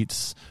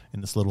streets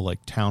in this little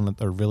like town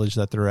or village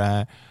that they're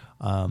at.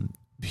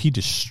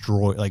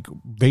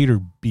 Vader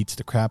beats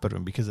the crap out of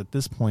him, because at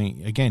this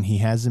point, again, he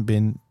hasn't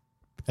been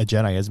a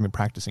Jedi. He hasn't been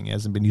practicing. He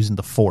hasn't been using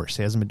the Force.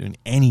 He hasn't been doing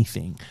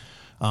anything.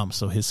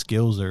 So his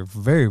skills are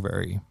very,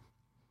 very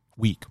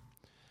weak.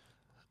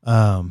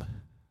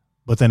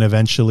 But then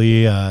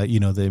eventually,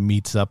 they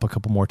meets up a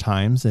couple more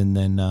times, and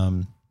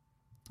then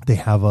they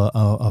have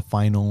a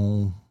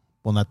final.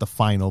 Well, not the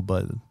final,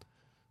 but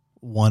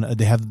one.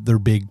 They have their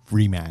big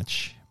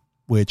rematch,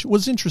 which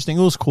was interesting.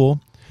 It was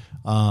cool.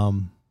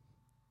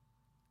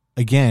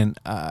 Again,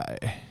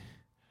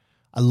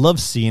 I love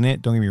seeing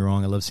it. Don't get me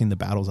wrong. I love seeing the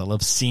battles. I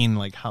love seeing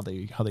like how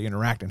they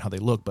interact and how they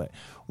look. But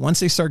once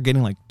they start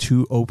getting like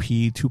too OP,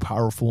 too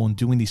powerful, and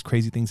doing these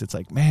crazy things, it's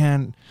like,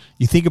 man,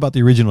 you think about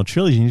the original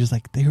trilogy, and you're just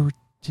like, they were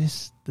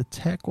just, the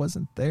tech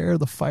wasn't there,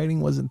 the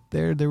fighting wasn't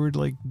there. They were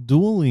like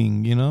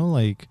dueling, it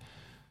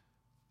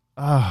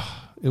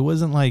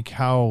wasn't like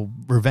how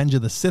Revenge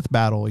of the Sith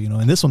battle,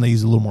 and this one they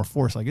use a little more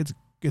force. Like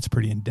it's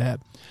pretty in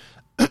depth.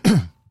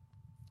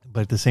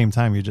 But at the same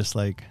time, you're just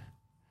like,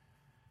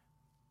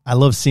 I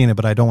love seeing it,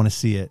 but I don't want to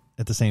see it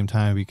at the same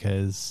time,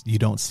 because you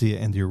don't see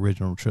it in the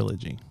original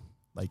trilogy,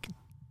 like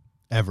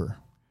ever.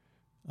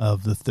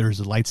 There's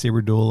a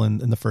lightsaber duel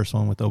in the first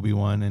one with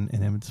Obi-Wan, and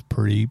it's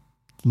pretty.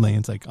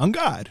 Leia's like, on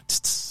God,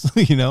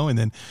 and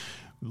then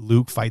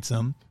Luke fights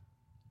him.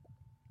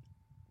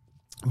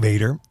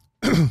 Vader,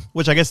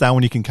 which I guess that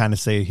one you can kind of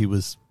say he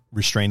was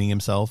restraining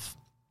himself.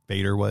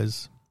 Vader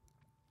was,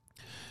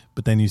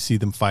 but then you see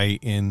them fight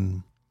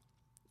in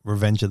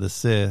Revenge of the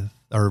Sith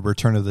or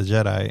Return of the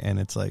Jedi, and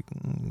it's like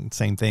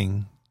same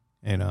thing,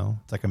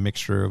 It's like a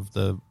mixture of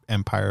the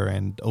Empire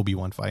and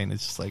Obi-Wan fight, and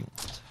it's just like,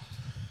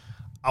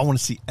 I want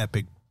to see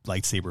epic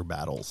lightsaber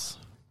battles,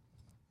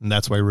 and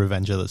that's why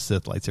Revenge of the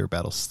Sith lightsaber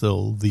battle is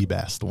still the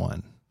best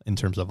one in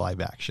terms of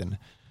live action.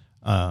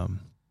 I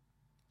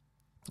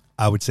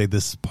would say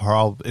this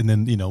probably, and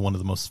then one of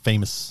the most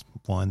famous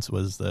ones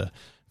was the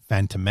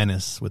Phantom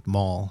Menace with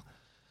Maul,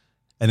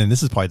 and then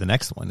this is probably the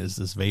next one is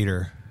this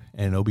Vader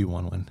and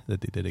Obi-Wan one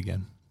that they did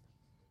again.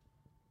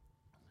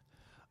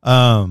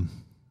 So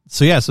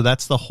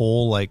that's the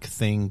whole like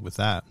thing with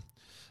that.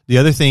 The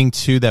other thing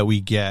too that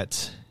we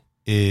get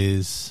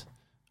is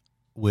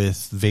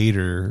with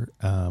Vader,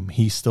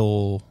 there's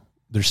still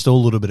a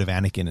little bit of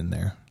Anakin in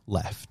there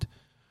left.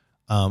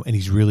 And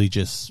he's really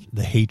just,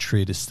 the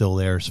hatred is still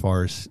there as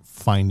far as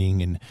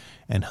finding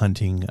and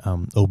hunting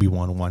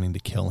Obi-Wan, wanting to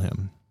kill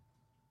him.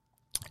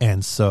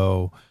 And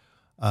so,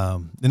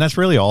 and that's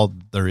really all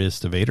there is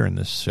to Vader in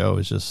this show,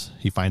 is just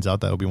he finds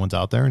out that Obi-Wan's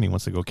out there and he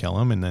wants to go kill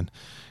him,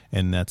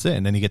 and that's it.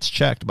 And then he gets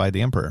checked by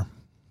the Emperor,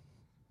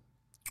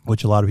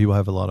 which a lot of people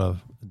have a lot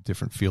of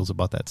different feels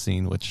about that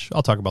scene, which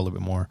I'll talk about a little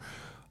bit more.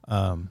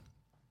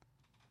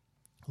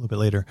 little bit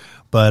later.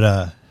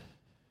 But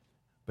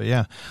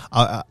yeah,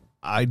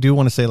 I do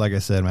want to say, like I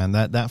said, man,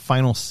 that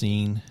final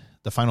scene,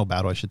 the final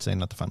battle, I should say,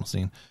 not the final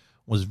scene,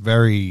 was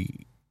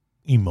very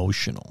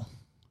emotional.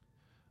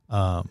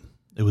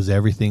 It was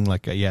everything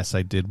like, yes,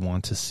 I did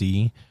want to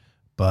see,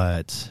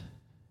 but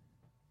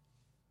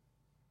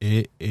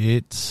it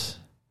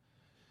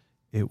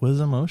was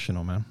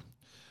emotional, man.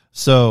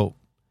 So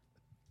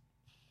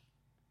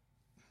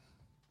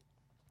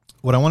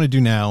what I want to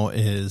do now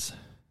is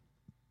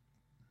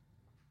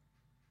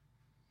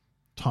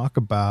talk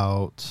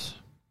about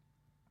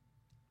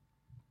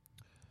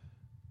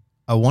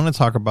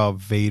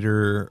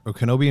Vader, or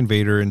Kenobi and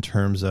Vader, in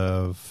terms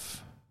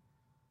of,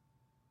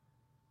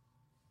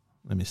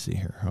 let me see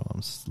here. Hold on,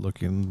 I'm just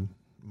looking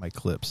at my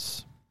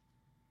clips.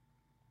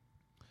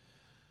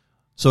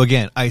 So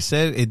again, I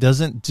said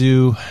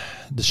the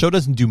show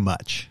doesn't do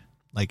much,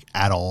 like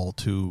at all,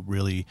 to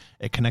really,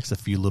 it connects a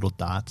few little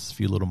dots, a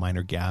few little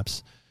minor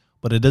gaps,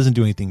 but it doesn't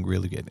do anything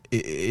really good.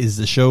 Is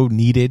the show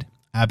needed?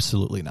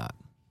 Absolutely not.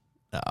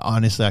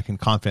 Honestly, I can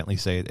confidently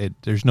say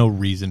there's no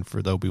reason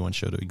for the Obi-Wan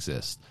show to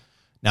exist.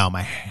 Now, am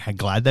I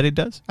glad that it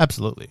does?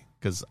 Absolutely,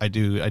 because I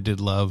did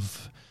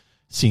love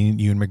seeing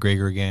Ewan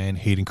McGregor again,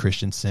 Hayden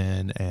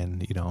Christensen,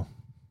 and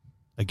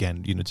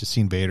again, just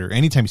seeing Vader.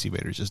 Anytime you see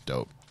Vader is just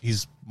dope.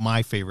 He's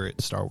my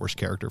favorite Star Wars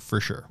character for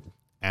sure.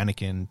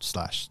 Anakin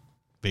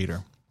 /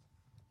 Vader.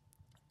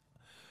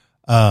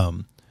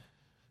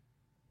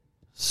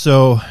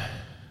 So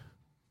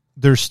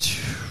there's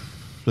two.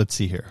 Let's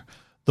see here.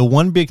 The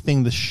one big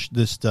thing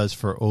this does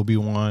for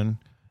Obi-Wan,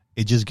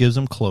 it just gives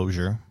him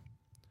closure.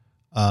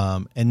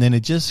 And then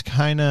it just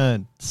kind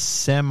of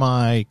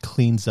semi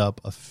cleans up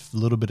a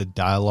little bit of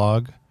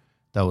dialogue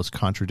that was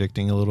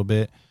contradicting a little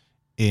bit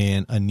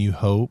in A New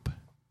Hope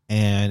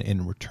and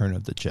in Return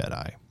of the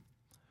Jedi.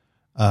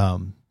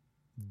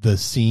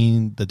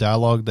 The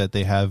dialogue that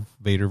they have,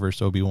 Vader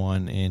versus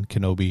Obi-Wan and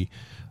Kenobi,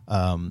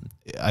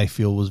 I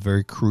feel was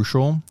very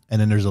crucial.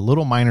 And then there's a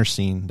little minor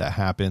scene that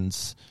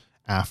happens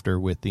after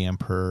with the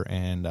Emperor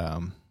and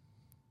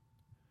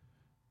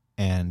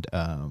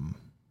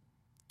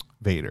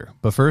Vader.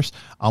 But first,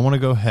 I want to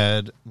go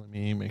ahead. Let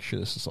me make sure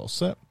this is all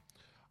set.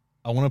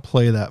 I want to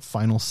play that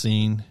final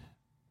scene.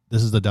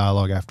 This is the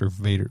dialogue after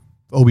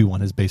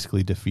Obi-Wan has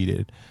basically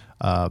defeated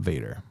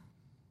Vader.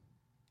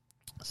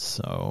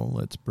 So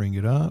let's bring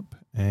it up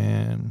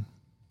and.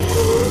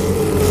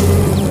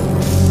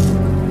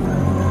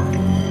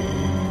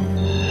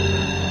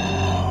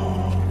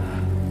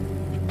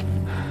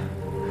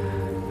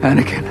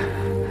 Anakin.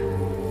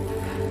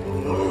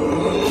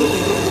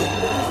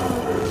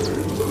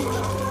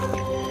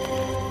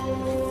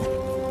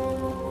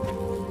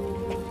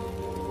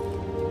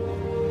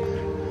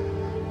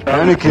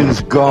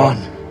 Anakin's gone.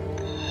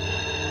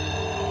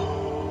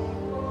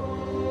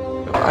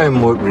 I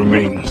am what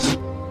remains.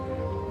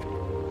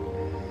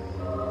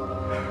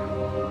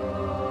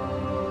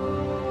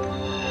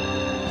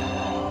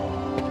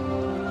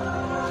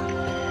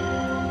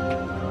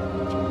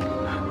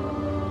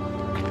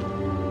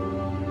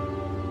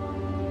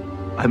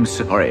 I'm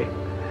sorry.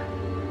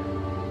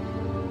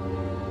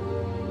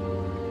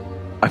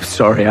 I'm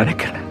sorry,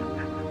 Anakin.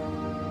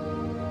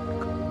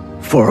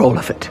 For all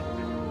of it.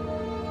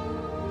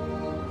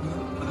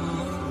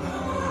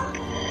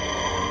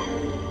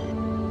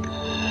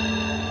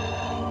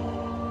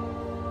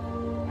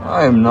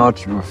 I am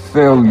not your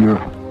failure,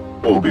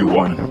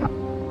 Obi-Wan.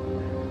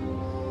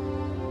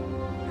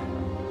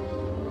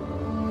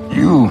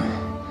 You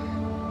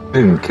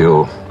didn't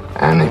kill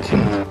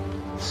Anakin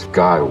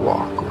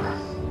Skywalker.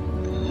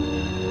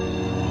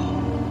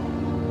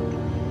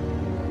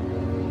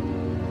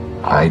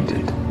 I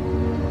did.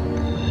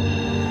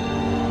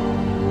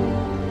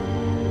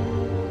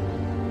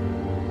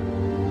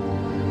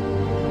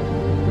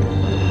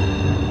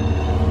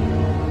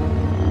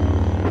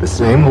 The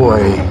same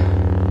way,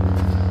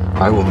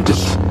 I will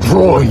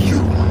destroy you.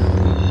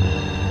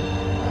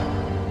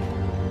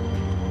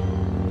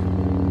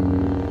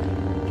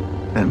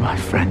 And my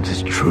friend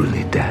is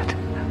truly dead.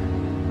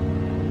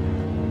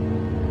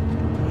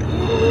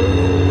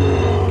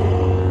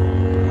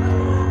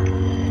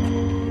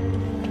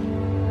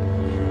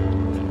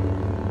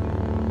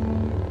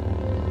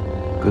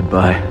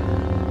 Goodbye,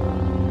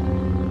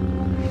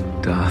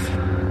 Darth.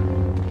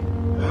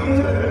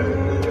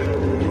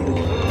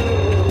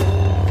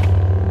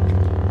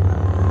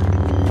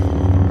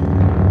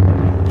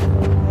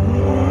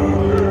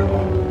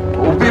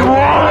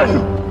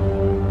 Obi-Wan!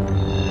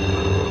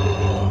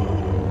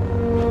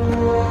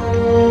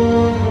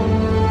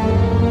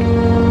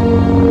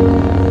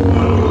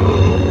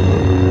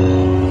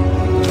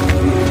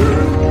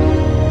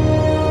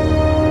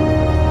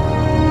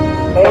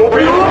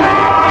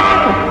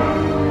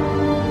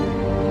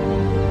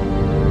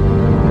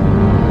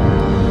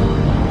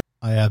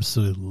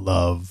 Absolutely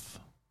love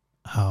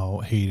how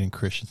Hayden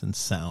Christensen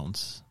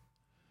sounds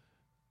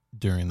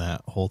during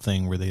that whole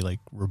thing where they like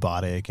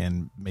robotic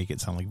and make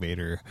it sound like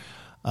Vader.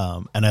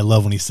 And I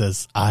love when he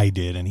says "I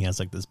did," and he has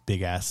like this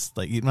big ass,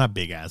 like not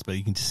big ass, but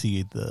you can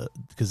see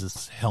because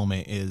his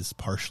helmet is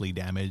partially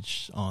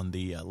damaged on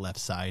the left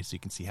side, so you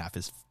can see half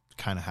his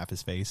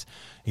face.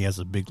 He has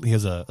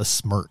a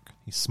smirk.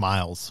 He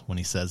smiles when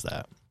he says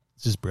that.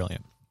 It's just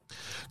brilliant.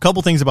 A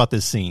couple things about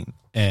this scene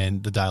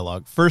and the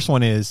dialogue. First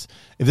one is,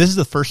 if this is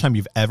the first time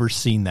you've ever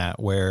seen that,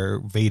 where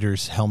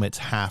Vader's helmet's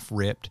half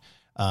ripped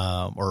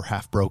or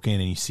half broken,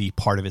 and you see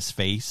part of his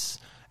face,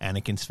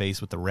 Anakin's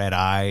face with the red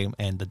eye,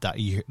 and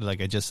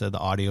like I just said, the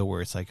audio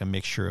where it's like a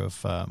mixture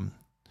of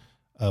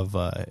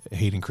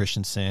Hayden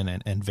Christensen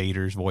and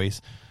Vader's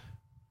voice.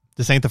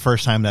 This ain't the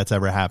first time that's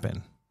ever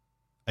happened.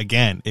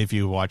 Again, if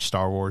you watch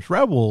Star Wars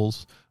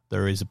Rebels,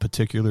 there is a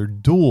particular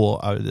duel.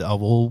 I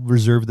will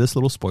reserve this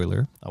little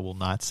spoiler. I will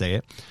not say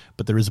it,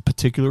 but there is a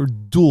particular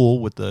duel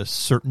with a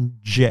certain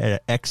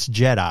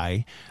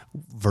ex-Jedi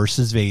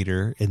versus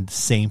Vader, and the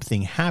same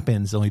thing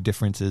happens. The only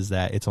difference is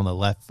that it's on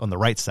the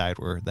right side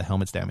where the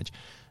helmet's damaged.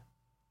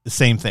 The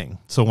same thing.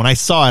 So when I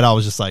saw it, I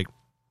was just like,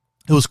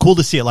 it was cool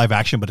to see it live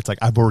action, but it's like,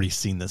 I've already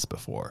seen this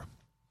before.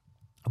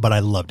 But I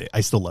loved it.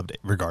 I still loved it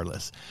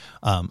regardless.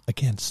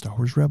 Again, Star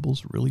Wars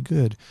Rebels, really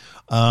good.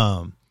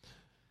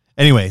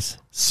 Anyways,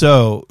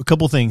 so a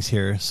couple things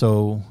here.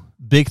 So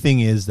big thing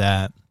is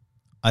that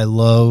I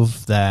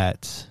love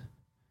that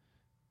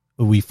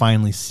we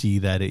finally see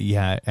that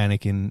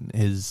Anakin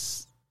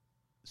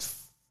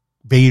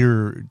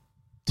Vader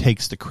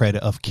takes the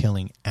credit of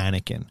killing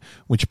Anakin,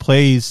 which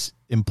plays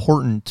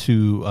important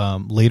to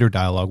later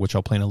dialogue, which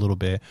I'll play in a little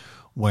bit,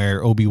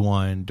 where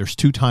there's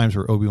 2 times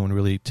where Obi-Wan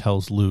really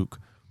tells Luke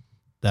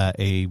that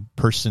a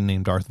person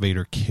named Darth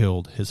Vader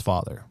killed his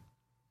father.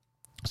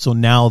 So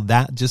now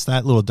that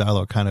little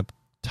dialogue kind of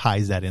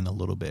ties that in a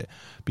little bit,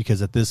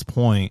 because at this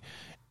point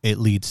it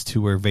leads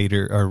to where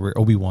where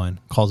Obi-Wan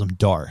calls him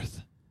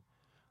Darth.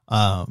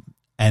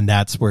 And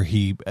that's where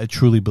he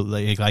truly,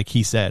 like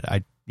he said,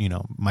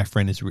 my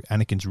friend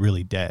Anakin's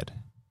really dead,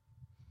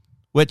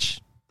 which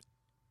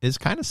is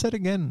kind of said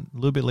again a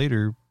little bit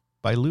later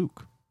by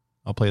Luke.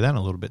 I'll play that in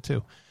a little bit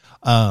too.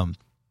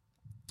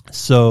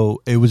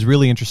 So it was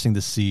really interesting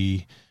to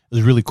see. It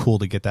was really cool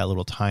to get that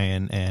little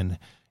tie-in, and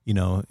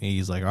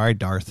he's like, all right,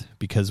 Darth,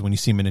 because when you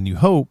see him in A New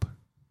Hope,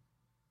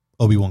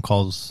 Obi-Wan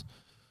calls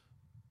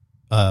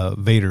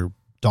Vader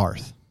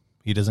Darth.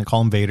 He doesn't call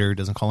him Vader,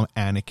 doesn't call him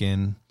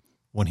Anakin.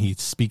 When he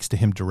speaks to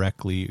him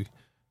directly,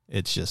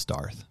 it's just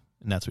Darth,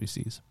 and that's what he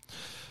sees.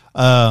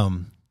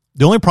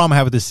 The only problem I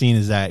have with this scene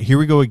is that here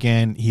we go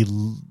again.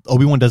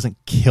 Obi-Wan doesn't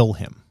kill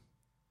him.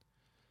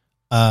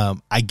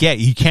 I get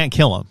you can't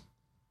kill him,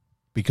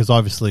 because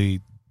obviously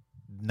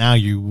now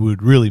you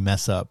would really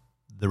mess up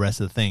the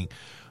rest of the thing.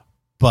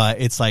 But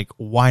it's like,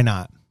 why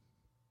not?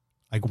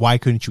 Like, why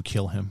couldn't you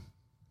kill him?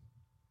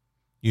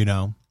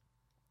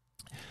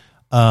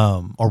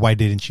 Or why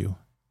didn't you?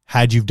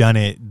 Had you done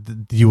it,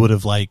 you would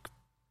have like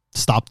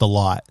stopped the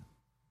lot.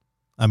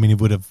 I mean, it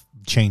would have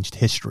changed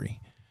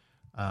history.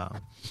 I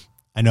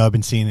know I've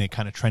been seeing it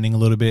kind of trending a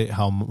little bit,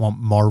 how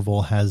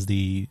Marvel has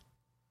the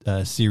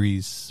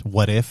series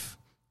What If?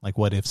 Like,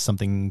 what if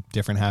something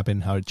different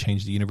happened, how it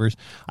changed the universe?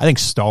 I think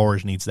Star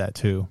Wars needs that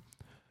too,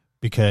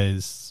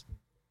 because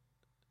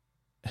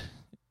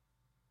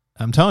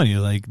I'm telling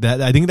you, like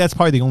that. I think that's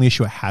probably the only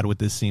issue I had with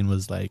this scene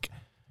was like,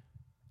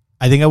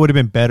 I think I would have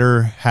been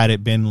better had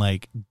it been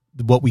like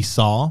what we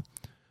saw,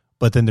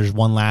 but then there's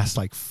one last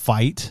like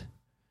fight,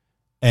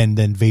 and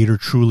then Vader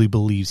truly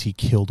believes he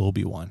killed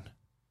Obi-Wan,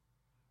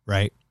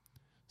 right?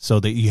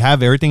 So that you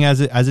have everything as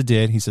it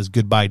did. He says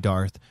goodbye,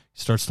 Darth. He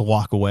starts to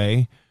walk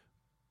away.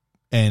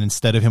 And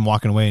instead of him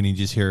walking away and you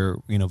just hear,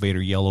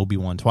 Vader yell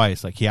Obi-Wan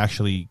twice, like he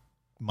actually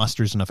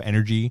musters enough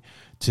energy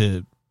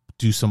to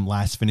do some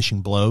last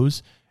finishing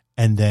blows,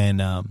 and then,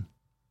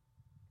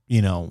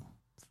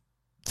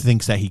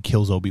 thinks that he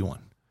kills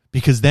Obi-Wan.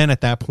 Because then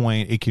at that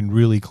point, it can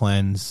really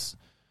cleanse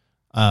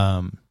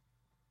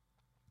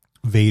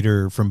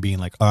Vader from being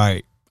like, all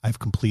right, I've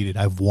completed,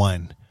 I've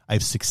won,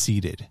 I've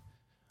succeeded,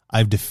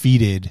 I've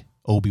defeated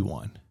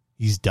Obi-Wan.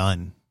 He's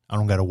done. I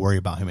don't got to worry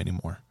about him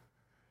anymore,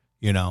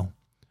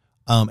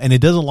 And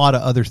it does a lot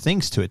of other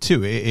things to it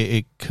too.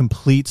 It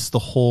completes the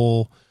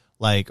whole,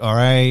 like, all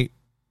right,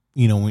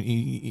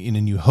 in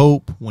A New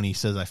Hope, when he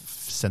says, I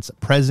sense a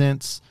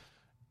presence,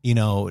 it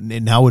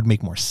now would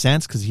make more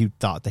sense because he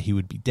thought that he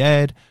would be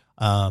dead.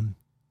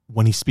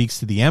 When he speaks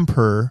to the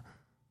Emperor,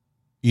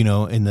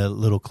 in the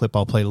little clip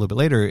I'll play a little bit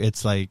later,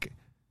 it's like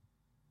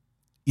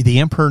the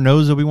Emperor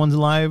knows Obi-Wan's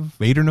alive.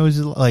 Vader knows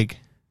he's like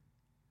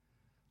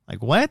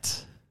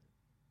what?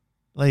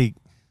 Like,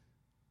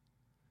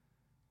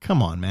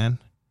 come on, man.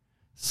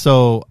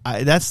 So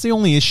that's the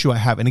only issue I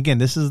have. And again,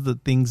 this is the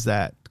things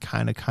that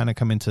kind of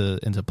come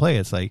into play.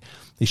 It's like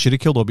they should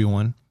have killed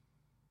Obi-Wan,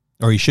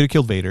 or he should have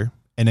killed Vader,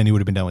 and then he would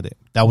have been done with it.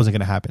 That wasn't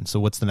going to happen. So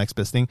what's the next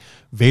best thing?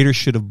 Vader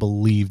should have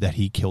believed that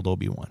he killed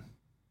Obi-Wan,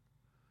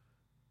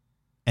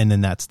 and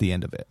then that's the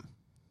end of it.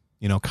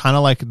 Kind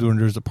of like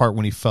there's a part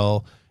when he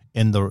fell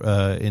in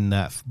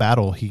that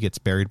battle, he gets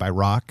buried by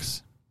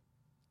rocks,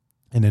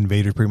 and then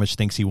Vader pretty much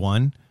thinks he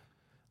won,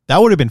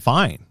 that would have been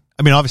fine.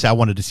 I mean, obviously I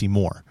wanted to see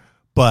more,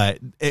 but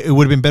it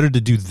would have been better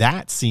to do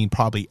that scene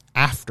probably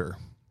after,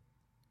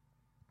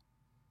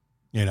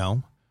 you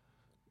know,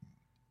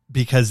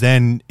 because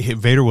then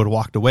Vader would have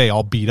walked away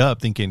all beat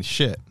up thinking,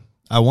 shit,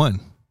 I won.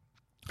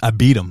 I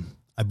beat him.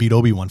 I beat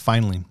Obi-Wan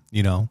finally,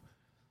 you know.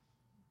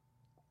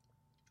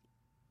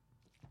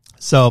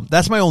 So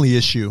that's my only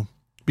issue,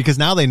 because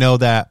now they know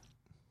that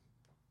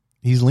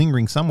he's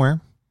lingering somewhere.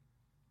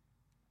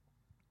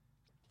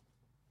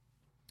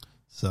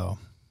 So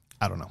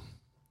I don't know.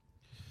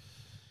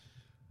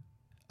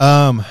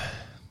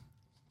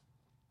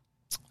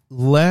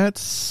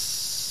 Let's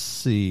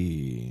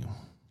see.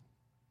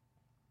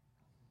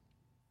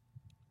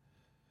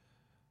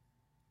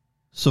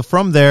 So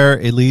from there,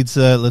 it leads.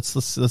 Let's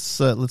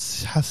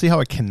see how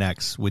it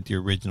connects with the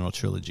original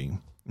trilogy.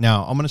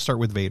 Now, I'm going to start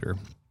with Vader,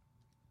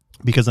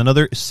 because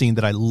another scene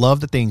that I love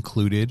that they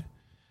included,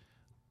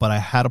 but I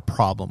had a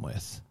problem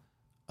with,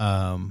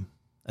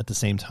 at the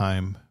same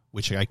time,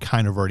 which I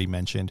kind of already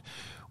mentioned,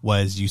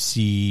 was you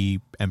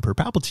see Emperor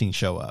Palpatine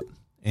show up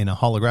in a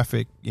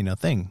holographic, you know,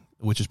 thing,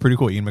 which is pretty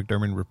cool. Ian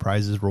McDiarmid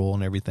reprised his role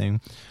and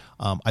everything.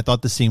 I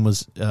thought the scene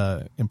was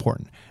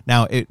important.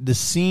 Now,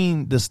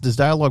 this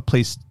dialogue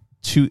plays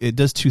it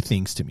does two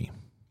things to me.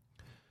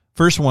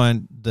 First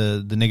one,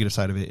 the negative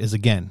side of it is,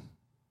 again,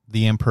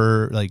 the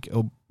Emperor, like,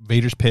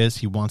 Vader's pissed.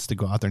 He wants to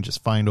go out there and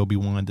just find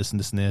Obi-Wan, this and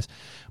this and this.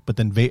 But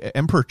then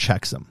Emperor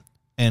checks him.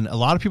 And a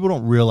lot of people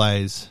don't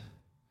realize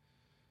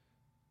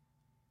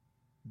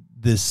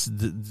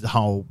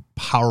how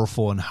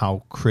powerful and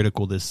how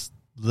critical this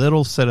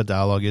little set of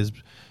dialogue is.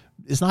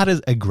 It's not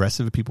as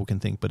aggressive as people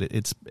can think, but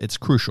it's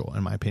crucial,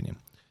 in my opinion.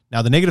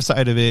 Now, the negative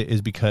side of it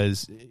is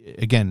because,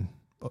 again,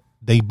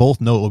 they both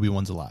know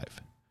Obi-Wan's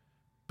alive,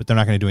 but they're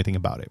not going to do anything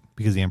about it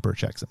because the Emperor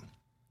checks him.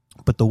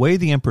 But the way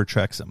the Emperor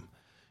checks him,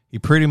 he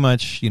pretty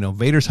much, you know,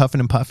 Vader's huffing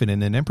and puffing,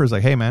 and then Emperor's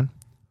like, hey, man,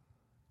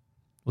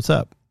 what's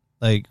up?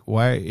 Like,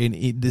 why?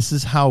 And this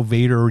is how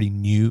Vader already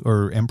knew,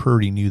 or Emperor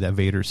already knew, that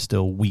Vader's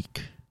still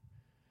weak,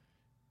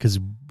 because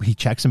he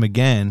checks him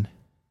again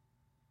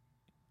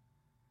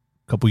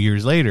a couple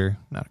years later,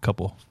 not a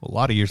couple, a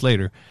lot of years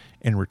later,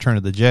 in Return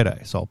of the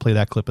Jedi. So I'll play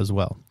that clip as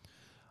well.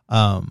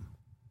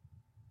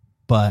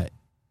 But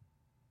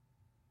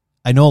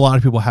I know a lot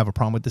of people have a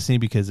problem with the scene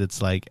because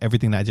it's like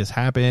everything that just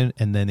happened,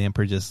 and then the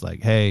Emperor just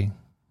like, hey,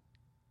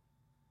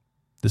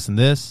 this and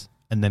this,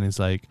 and then it's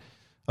like,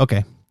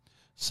 okay,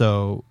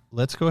 so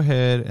let's go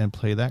ahead and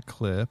play that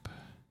clip,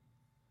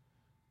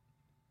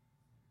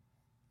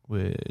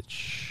 which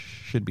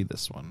should be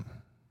this one.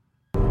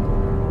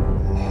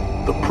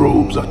 The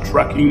probes are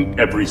tracking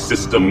every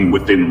system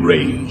within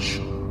range.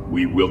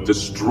 We will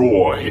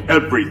destroy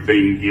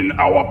everything in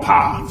our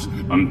path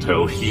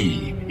until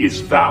he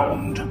is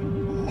found.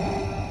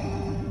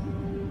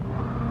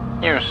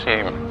 You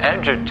seem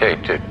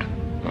agitated,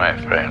 my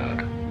friend.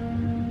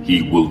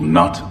 He will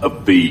not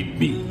evade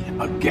me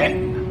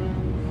again.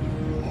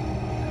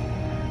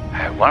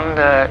 I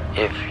wonder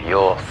if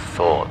your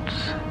thoughts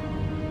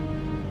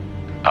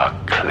are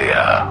clear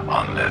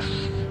on this,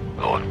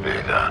 Lord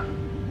Vader.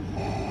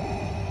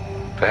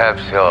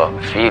 Perhaps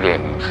your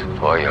feelings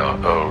for your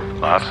old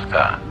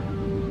master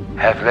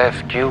have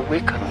left you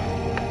weakened.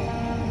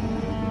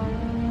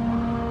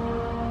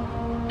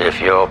 If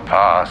your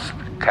past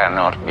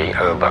cannot be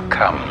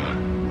overcome,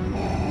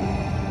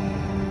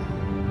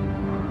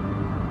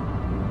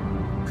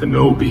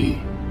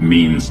 Kenobi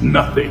means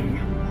nothing.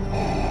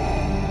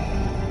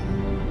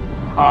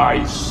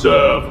 I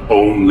serve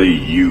only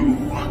you,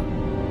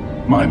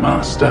 my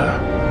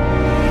master.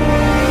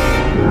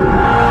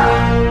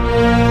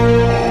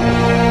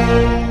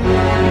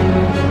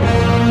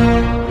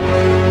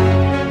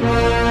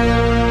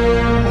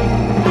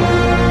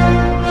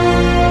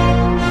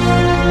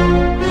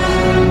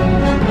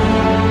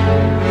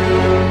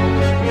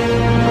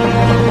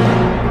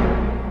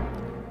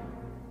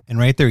 And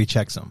right there, he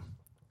checks him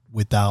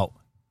without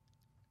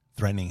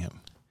threatening him.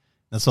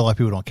 That's what a lot of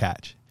people don't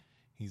catch.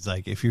 He's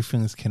like, if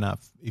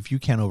you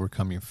can't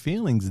overcome your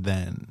feelings,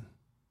 then,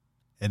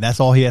 and that's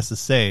all he has to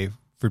say,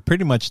 for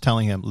pretty much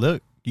telling him,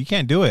 look, you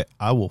can't do it.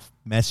 I will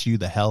mess you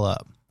the hell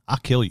up. I'll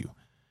kill you.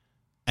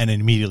 And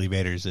then immediately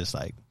Vader's just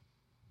like,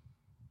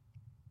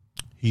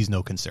 he's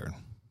no concern.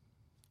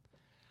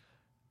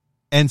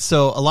 And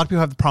so a lot of people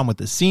have the problem with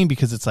this scene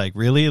because it's like,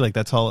 really? Like,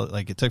 that's all,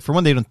 like, it took, for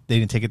one, they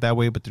didn't take it that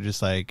way, but they're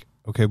just like,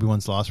 okay,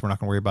 Obi-Wan's lost. We're not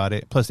going to worry about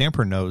it. Plus, the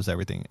Emperor knows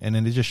everything. And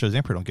then it just shows the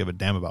Emperor don't give a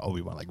damn about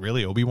Obi-Wan. Like,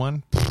 really?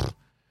 Obi-Wan?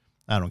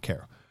 I don't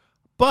care.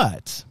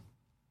 But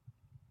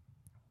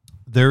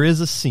there is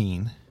a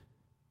scene.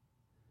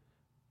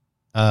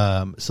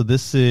 So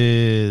this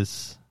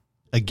is,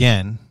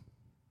 again,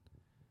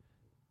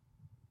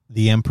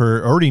 the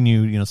Emperor already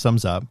knew,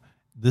 sums up.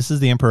 This is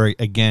the Emperor,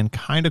 again,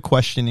 kind of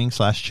questioning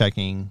 /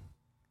 checking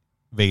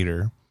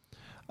Vader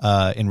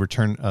in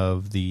Return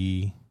of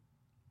the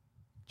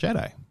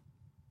Jedi.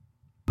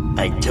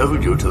 I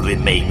told you to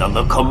remain on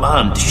the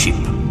command ship.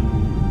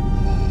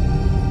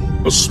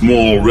 A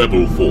small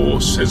rebel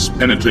force has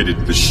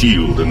penetrated the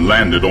shield and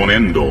landed on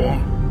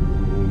Endor.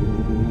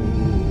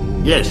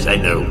 Yes, I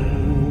know.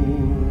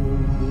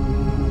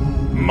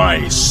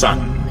 My son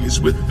is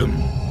with them.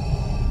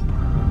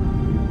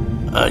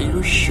 Are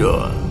you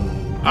sure?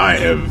 I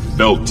have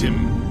felt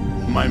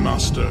him, my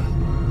master.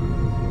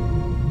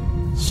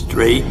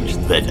 Strange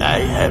that I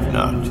have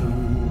not.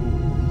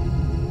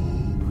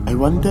 I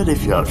wonder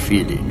if your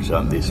feelings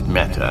on this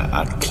matter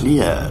are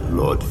clear,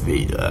 Lord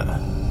Vader.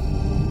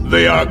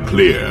 They are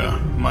clear,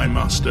 my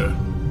master.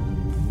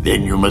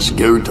 Then you must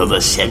go to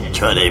the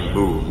Centauri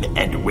moon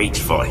and wait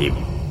for him.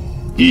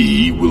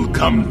 He will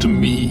come to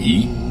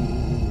me.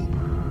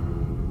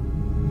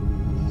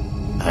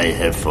 I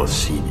have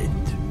foreseen it.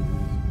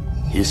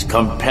 His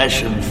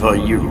compassion for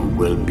you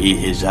will be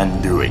his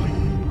undoing.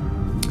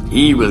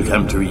 He will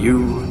come to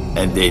you,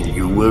 and then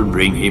you will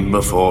bring him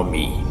before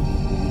me.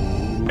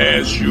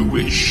 As you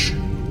wish.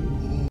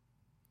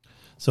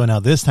 So now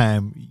this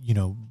time,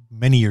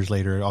 many years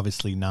later,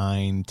 obviously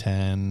 9,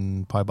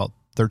 10, probably about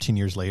 13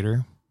 years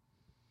later,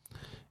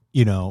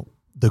 the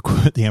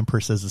Emperor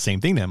says the same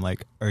thing to him,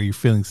 like, are your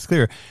feelings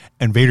clear?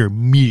 And Vader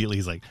immediately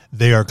is like,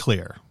 they are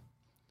clear.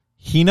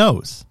 He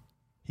knows.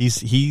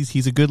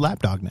 He's a good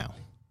lapdog now.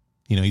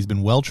 He's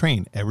been well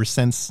trained ever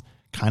since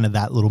kind of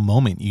that little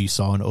moment you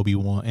saw in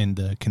Obi-Wan and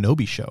the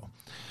Kenobi show,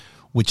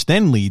 which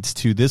then leads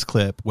to this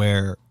clip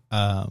where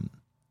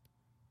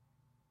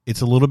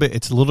it's a little bit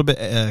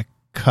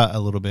cut a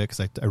little bit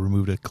because I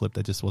removed a clip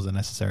that just wasn't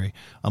necessary.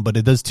 But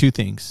it does two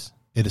things.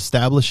 It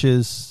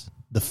establishes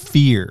the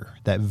fear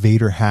that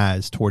Vader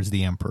has towards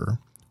the Emperor,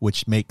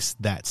 which makes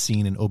that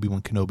scene in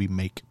Obi-Wan Kenobi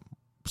make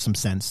some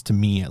sense to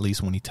me, at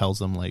least when he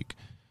tells him, like,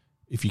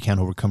 if you can't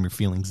overcome your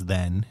feelings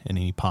then, and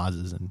then he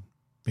pauses and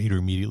Vader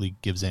immediately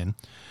gives in.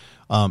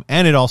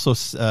 And it also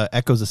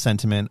echoes a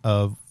sentiment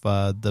of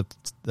what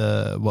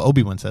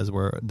Obi-Wan says,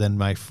 where then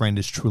my friend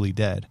is truly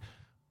dead.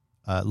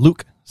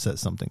 Luke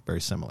says something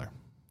very similar.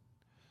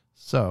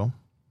 So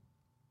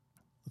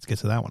let's get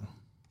to that one.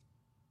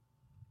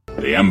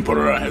 The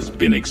Emperor has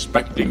been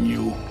expecting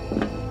you.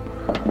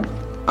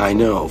 I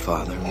know,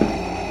 Father.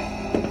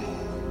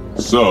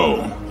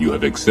 So, you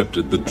have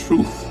accepted the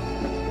truth.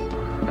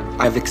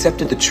 I've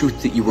accepted the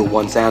truth that you were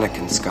once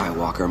Anakin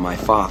Skywalker, my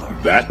father.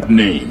 That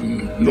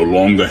name no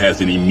longer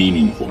has any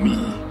meaning for me.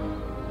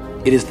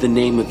 It is the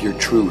name of your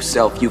true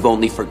self you've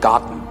only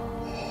forgotten.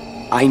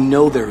 I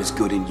know there is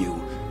good in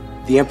you.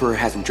 The Emperor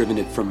hasn't driven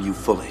it from you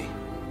fully.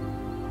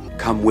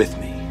 Come with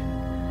me.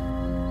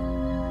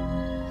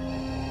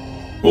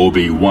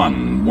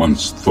 Obi-Wan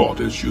once thought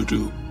as you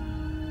do.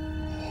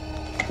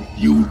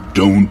 You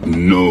don't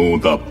know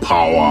the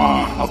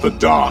power of the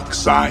dark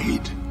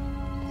side.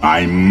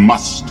 I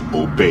must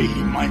obey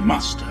my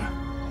master.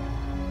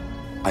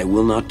 I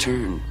will not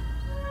turn,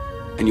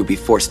 and you'll be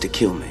forced to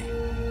kill me.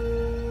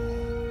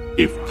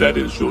 If that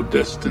is your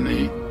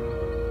destiny.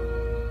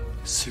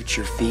 Search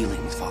your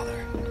feelings,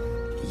 Father.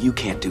 You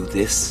can't do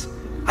this.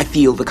 I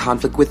feel the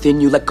conflict within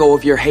you. Let go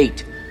of your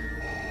hate.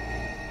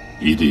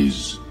 It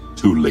is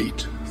too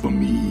late for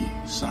me,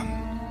 son.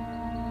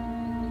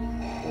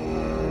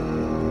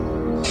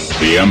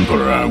 The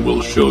Emperor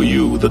will show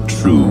you the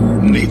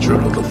true nature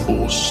of the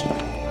Force.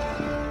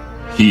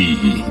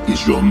 He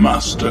is your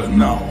master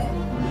now.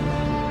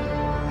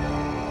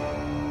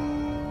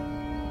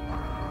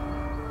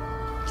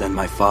 Then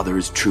my father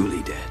is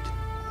truly dead.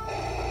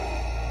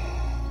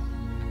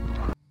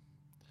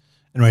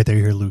 And right there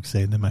you hear Luke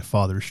say, then my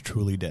father is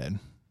truly dead.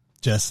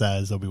 Just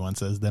as Obi-Wan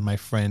says, then my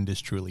friend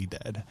is truly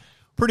dead.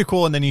 Pretty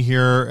cool. And then you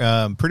hear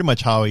pretty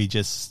much how he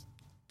just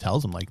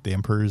tells him, like, the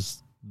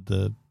Emperor's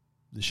the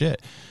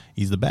shit.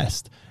 He's the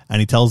best. And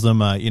he tells them,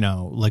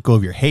 let go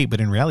of your hate.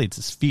 But in reality, it's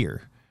his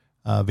fear.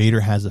 Vader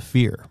has a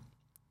fear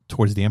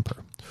towards the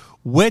Emperor.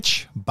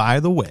 Which, by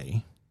the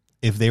way,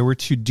 if they were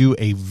to do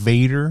a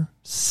Vader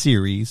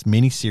series,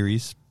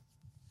 miniseries,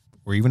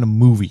 or even a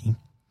movie,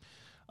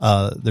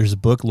 there's a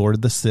book, Lord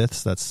of the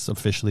Siths, that's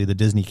officially the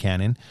Disney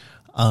canon.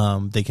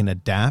 They can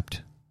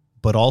adapt,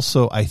 but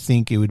also I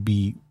think it would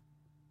be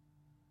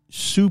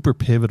super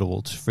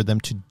pivotal for them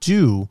to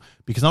do,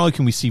 because not only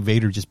can we see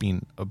Vader just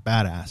being a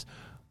badass,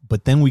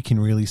 but then we can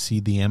really see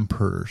the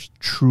Emperor's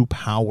true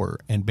power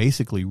and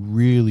basically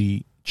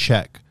really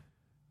check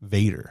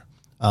Vader.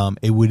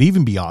 It would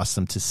even be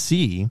awesome to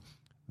see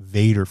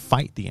Vader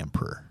fight the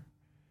Emperor.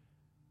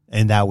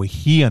 And that way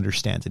he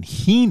understands and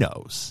he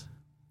knows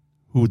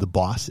who the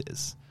boss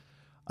is.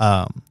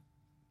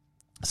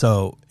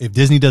 So if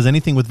Disney does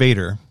anything with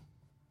Vader,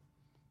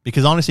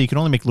 because honestly, you can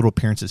only make little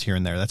appearances here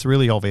and there. That's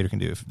really all Vader can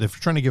do. If you're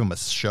trying to give him a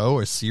show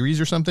or a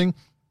series or something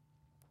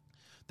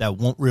that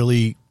won't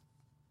really,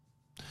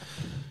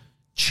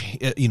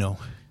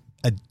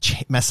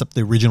 mess up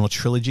the original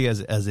trilogy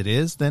as it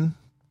is, then,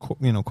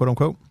 quote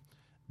unquote,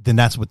 then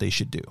that's what they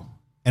should do.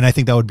 And I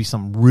think that would be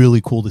something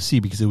really cool to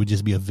see, because it would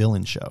just be a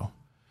villain show.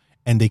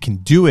 And they can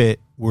do it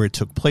where it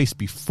took place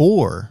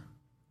before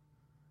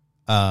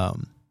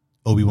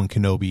Obi-Wan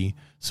Kenobi,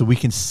 so we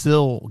can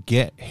still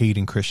get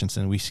Hayden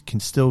Christensen. We can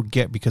still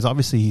get, because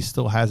obviously he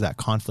still has that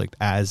conflict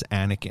as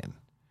Anakin,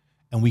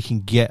 and we can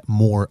get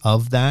more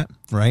of that,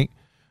 right?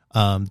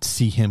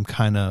 See him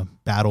kind of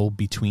battle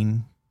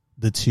between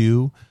the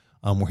two,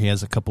 where he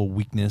has a couple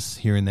weakness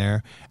here and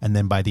there, and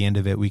then by the end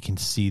of it, we can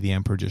see the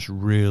Emperor just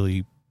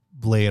really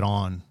lay it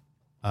on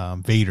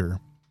Vader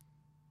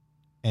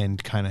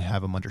and kind of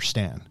have him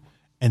understand,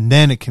 and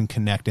then it can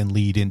connect and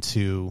lead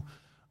into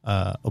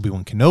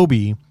Obi-Wan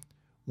Kenobi,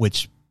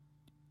 which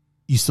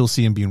you still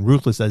see him being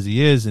ruthless as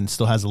he is, and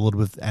still has a little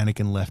bit of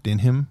Anakin left in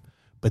him.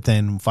 But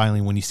then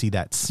finally, when you see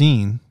that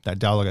scene, that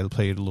dialogue I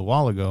played a little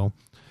while ago,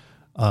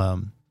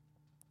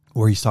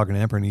 where he's talking to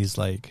the Emperor, and he's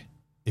like,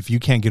 if you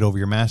can't get over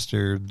your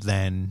master,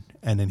 then,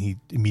 and then he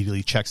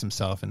immediately checks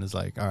himself and is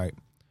like, all right,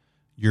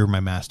 you're my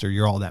master.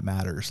 You're all that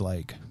matters.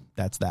 Like,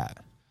 that's that.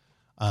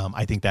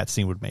 I think that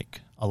scene would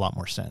make a lot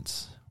more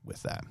sense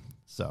with that.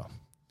 So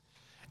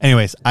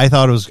anyways, I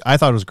thought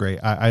it was great.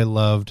 I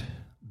loved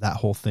that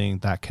whole thing,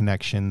 that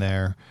connection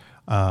there.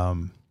 I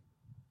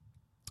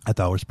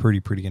thought it was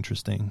pretty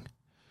interesting.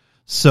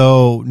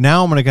 So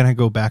now I'm going to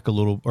go back a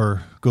little,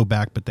 or go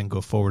back, but then go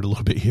forward a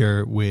little bit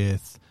here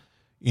with,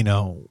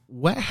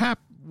 what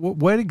happened,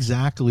 what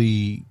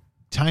exactly,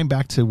 tying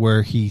back to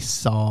where he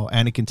saw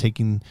Anakin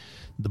taking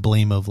the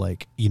blame of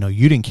like, you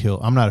didn't kill,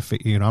 I'm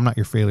not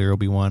your failure,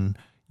 Obi-Wan.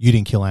 You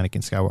didn't kill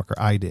Anakin Skywalker.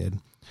 I did.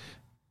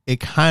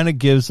 It kind of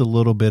gives a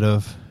little bit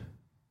of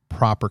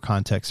proper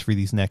context for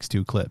these next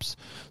two clips.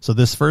 So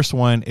this first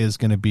one is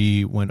going to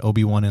be when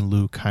Obi-Wan and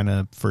Luke kind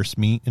of first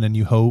meet in A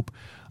New Hope.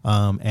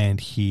 And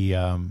he, he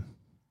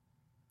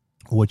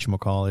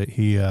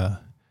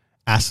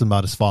asked him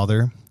about his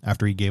father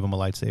after he gave him a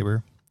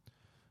lightsaber,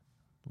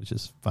 which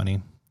is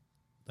funny.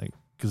 Like,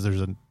 because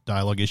there's a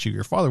dialogue issue.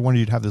 Your father wanted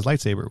you to have this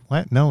lightsaber.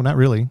 What? No, not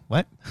really.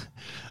 What?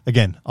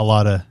 Again,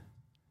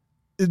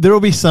 there will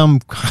be some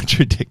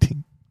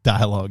contradicting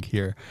dialogue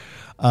here.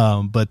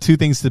 But two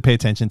things to pay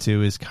attention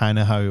to is kind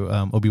of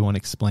how Obi-Wan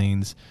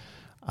explains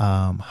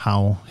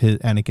how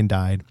Anakin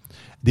died.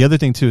 The other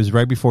thing too is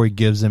right before he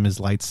gives him his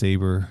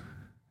lightsaber,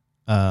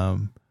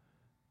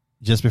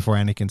 just before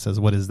Anakin says,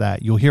 "What is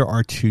that?" You'll hear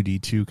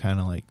R2-D2 kind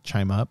of like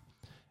chime up,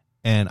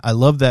 and I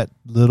love that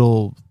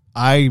little.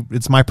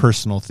 It's my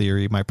personal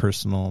theory, my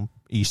personal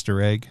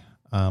Easter egg.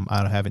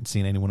 I haven't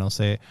seen anyone else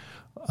say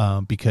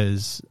it,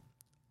 because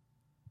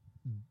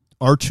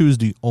R2 is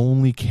the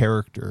only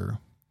character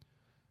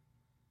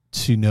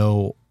to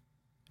know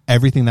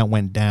everything that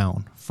went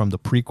down from the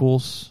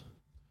prequels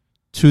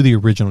to the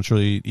original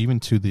trilogy, even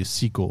to the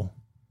sequel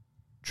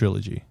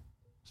trilogy,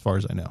 as far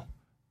as I know.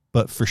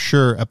 But for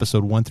sure,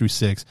 episode 1 through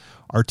 6,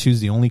 R2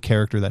 is the only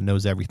character that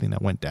knows everything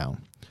that went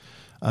down.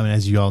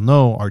 As you all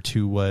know,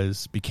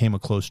 R2 became a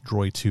close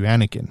droid to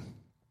Anakin.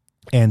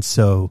 And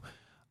so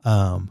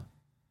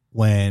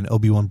when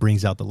Obi-Wan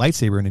brings out the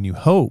lightsaber in A New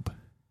Hope,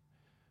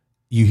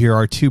 you hear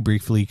R2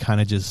 briefly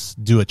kind of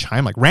just do a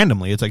chime, like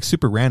randomly. It's like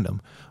super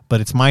random.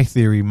 But it's my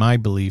theory, my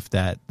belief,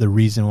 that the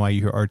reason why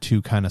you hear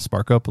R2 kind of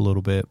spark up a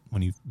little bit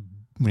when you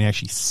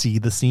actually see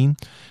the scene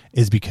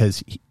is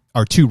because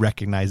R2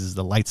 recognizes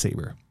the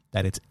lightsaber,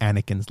 that it's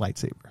Anakin's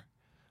lightsaber.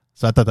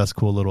 So I thought that's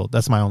cool.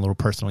 That's my own little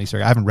personal Easter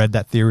egg. I haven't read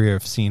that theory or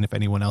seen if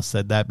anyone else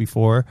said that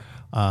before.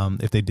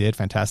 If they did,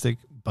 fantastic.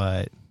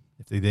 But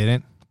if they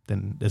didn't,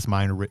 then it's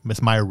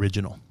my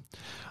original.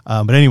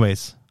 But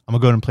anyways, I'm going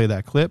to go ahead and play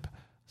that clip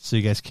so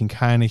you guys can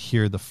kind of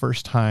hear the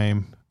first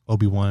time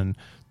Obi-Wan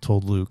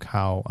told Luke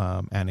how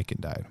Anakin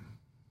died.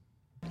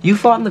 You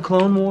fought in the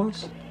Clone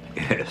Wars?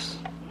 Yes.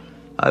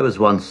 I was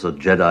once a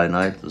Jedi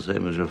Knight, the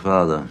same as your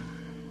father.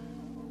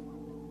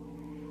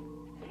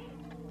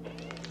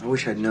 I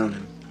wish I'd known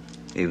him.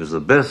 He was the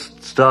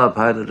best star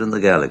pilot in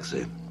the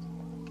galaxy.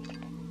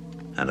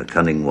 And a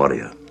cunning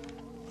warrior.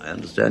 I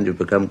understand you've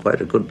become quite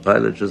a good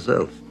pilot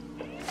yourself.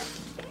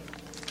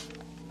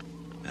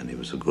 And he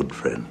was a good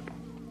friend.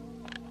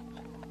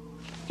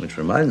 Which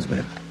reminds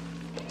me,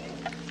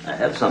 I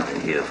have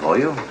something here for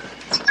you.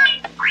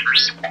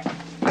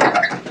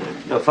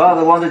 Your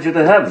father wanted you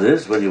to have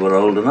this when you were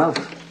old enough,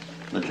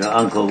 but your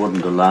uncle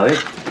wouldn't allow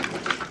it.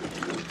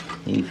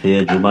 He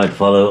feared you might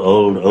follow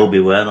old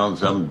Obi-Wan on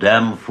some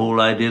damn fool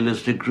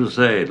idealistic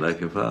crusade like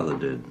your father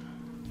did.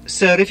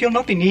 Sir, if you'll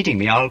not be needing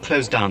me, I'll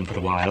close down for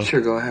a while.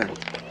 Sure, go ahead.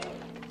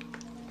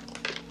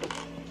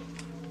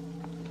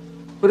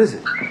 What is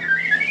it?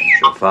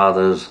 Your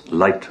father's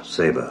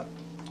lightsaber.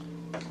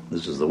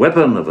 This is the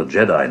weapon of a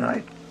Jedi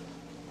Knight.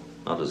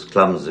 Not as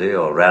clumsy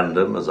or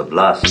random as a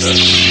blaster.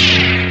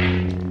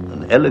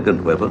 An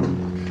elegant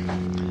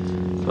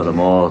weapon for a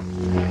more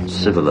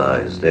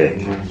civilized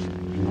age.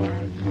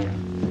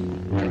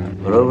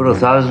 For over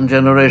 1,000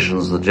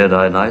 generations, the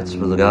Jedi Knights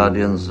were the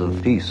guardians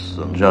of peace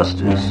and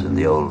justice in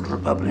the Old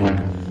Republic.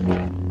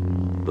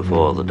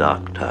 Before the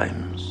Dark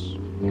Times.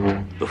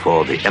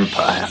 Before the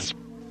Empire.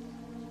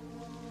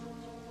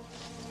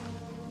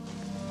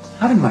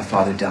 How did my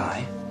father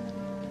die?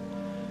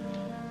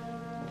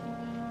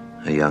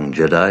 A young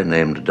Jedi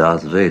named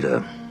Darth Vader,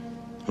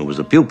 who was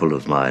a pupil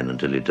of mine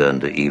until he turned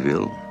to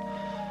evil,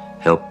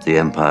 helped the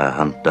Empire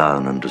hunt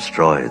down and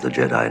destroy the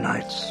Jedi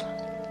Knights.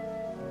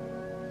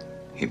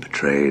 He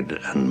betrayed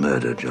and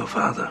murdered your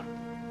father.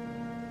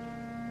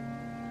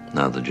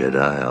 Now the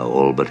Jedi are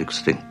all but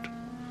extinct.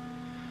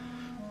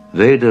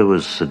 Vader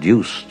was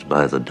seduced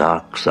by the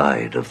dark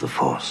side of the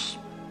Force.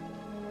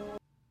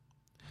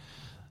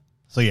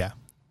 So yeah.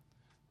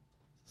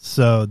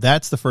 So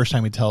that's the first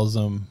time he tells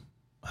him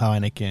how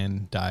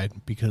Anakin died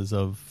because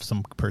of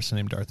some person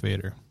named Darth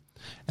Vader.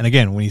 And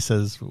again, when he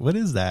says, what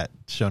is that?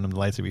 Showing him the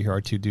lightsaber, you hear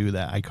R2 do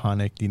that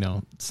iconic,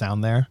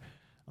 sound there.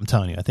 I'm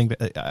telling you, I think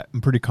that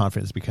I'm pretty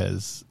confident it's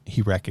because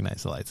he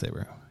recognized the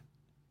lightsaber.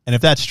 And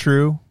if that's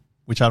true,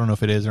 which I don't know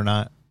if it is or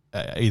not,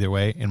 either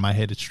way, in my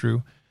head it's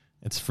true.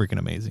 It's freaking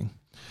amazing.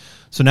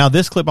 So now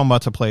this clip I'm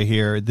about to play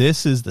here,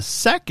 this is the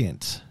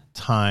second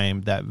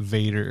time that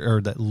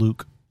that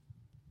Luke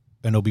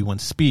and Obi-Wan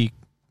speak,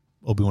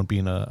 Obi-Wan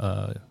being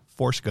a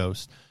Force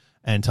ghost,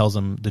 and tells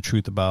him the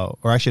truth about,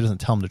 or actually doesn't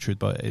tell him the truth,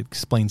 but it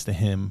explains to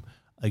him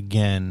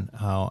again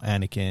how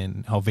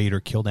Vader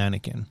killed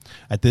Anakin.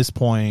 At this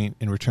point,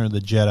 in Return of the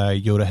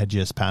Jedi, Yoda had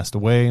just passed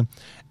away,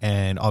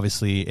 and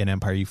obviously in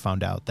Empire you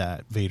found out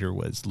that Vader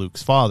was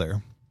Luke's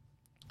father.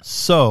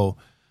 So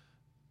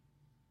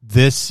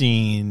this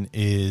scene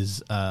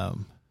is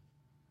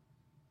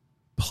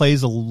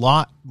plays a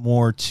lot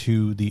more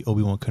to the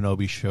Obi-Wan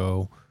Kenobi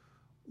show,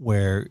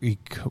 where he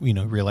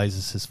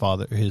realizes his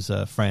friend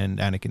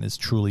Anakin is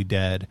truly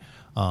dead,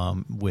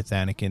 with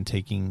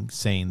Anakin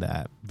saying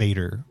that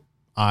Vader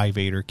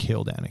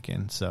killed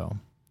Anakin. So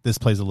this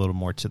plays a little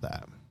more to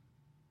that.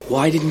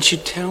 Why didn't you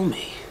tell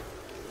me?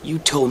 You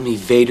told me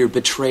Vader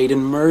betrayed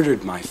and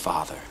murdered my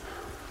father.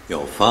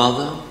 Your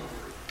father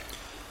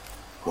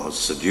was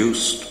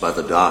seduced by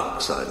the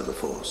dark side of the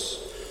Force.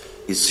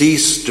 He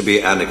ceased to be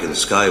Anakin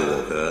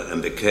Skywalker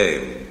and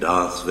became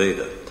Darth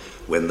Vader.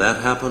 When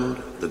that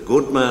happened, the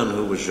good man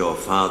who was your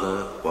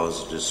father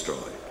was destroyed.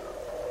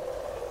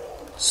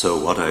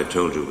 So what I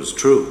told you was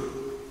true,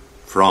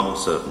 from a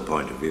certain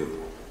point of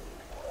view.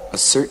 A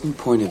certain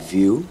point of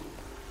view?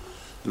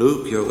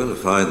 Luke, you're going to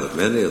find that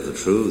many of the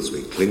truths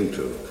we cling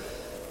to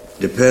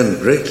depend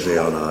greatly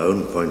on our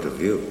own point of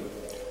view.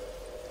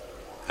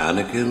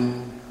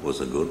 Anakin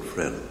was a good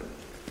friend.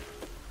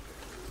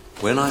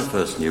 When I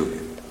first knew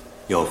him,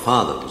 your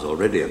father was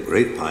already a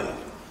great pilot,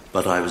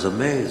 but I was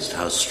amazed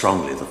how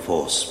strongly the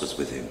Force was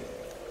with him.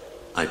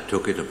 I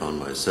took it upon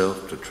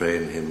myself to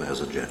train him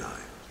as a Jedi.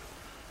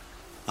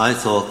 I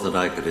thought that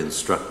I could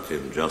instruct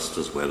him just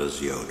as well as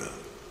Yoda.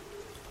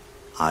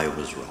 I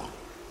was wrong.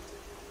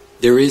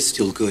 There is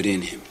still good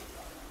in him.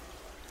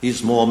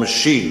 He's more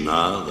machine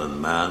now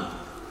than man,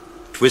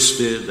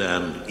 twisted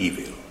and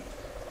evil.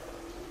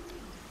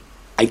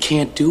 I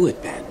can't do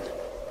it, Ben.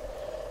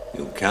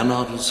 You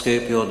cannot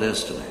escape your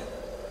destiny.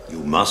 You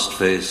must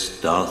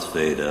face Darth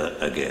Vader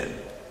again.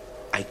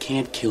 I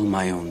can't kill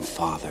my own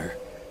father.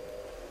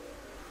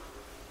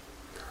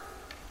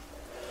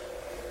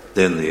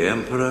 Then the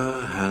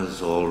Emperor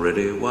has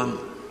already won.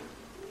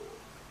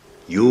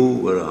 You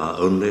were our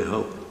only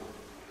hope.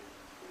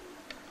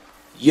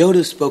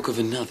 Yoda spoke of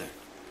another.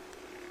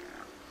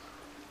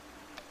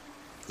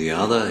 The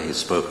other he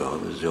spoke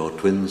of is your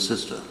twin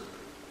sister.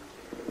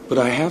 But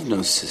I have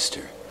no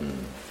sister.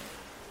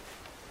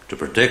 To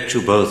protect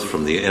you both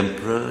from the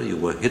Emperor, you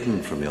were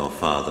hidden from your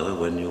father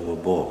when you were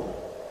born.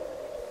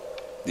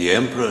 The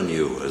Emperor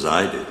knew, as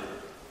I did,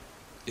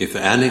 if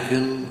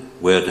Anakin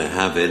were to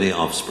have any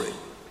offspring,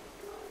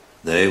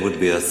 they would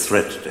be a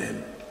threat to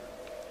him.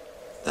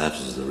 That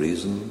is the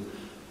reason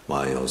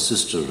why your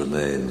sister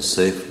remains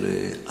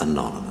safely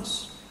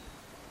anonymous.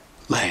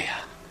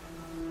 Leia.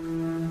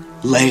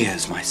 Leia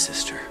is my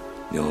sister.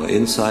 Your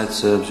insight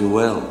serves you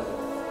well.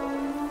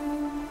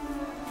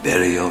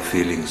 Bury your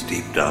feelings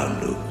deep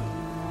down, Luke.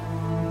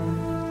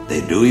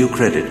 They do you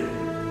credit,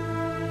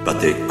 but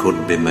they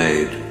could be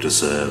made to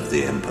serve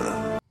the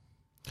Emperor.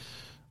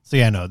 So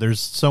yeah, no, there's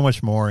so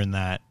much more in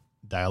that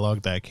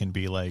dialogue that can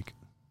be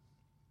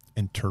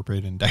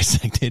interpreted and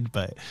dissected,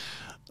 but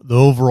the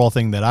overall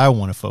thing that I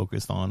want to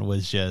focus on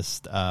was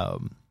just how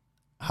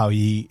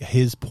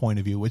his point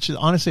of view, which is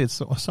honestly,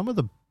 it's one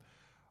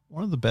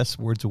of the best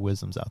words of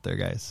wisdoms out there,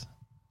 guys.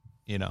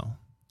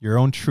 Your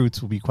own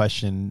truths will be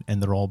questioned,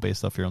 and they're all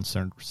based off your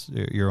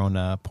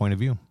own point of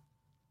view.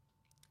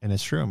 And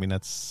it's true. I mean,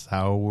 that's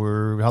how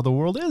the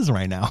world is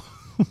right now.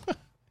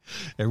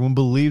 Everyone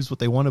believes what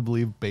they want to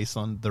believe based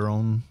on their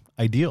own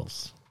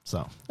ideals.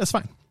 So that's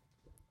fine.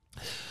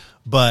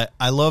 But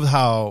I love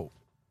how,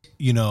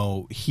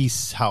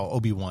 how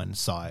Obi-Wan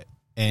saw it.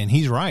 And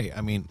he's right. I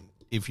mean,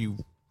 if you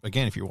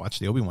watch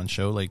the Obi-Wan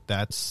show,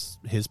 that's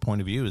his point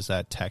of view, is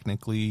that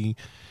technically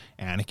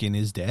Anakin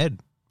is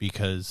dead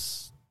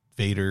because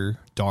Vader,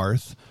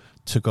 Darth,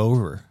 took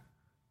over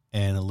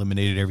and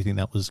eliminated everything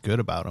that was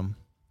good about him.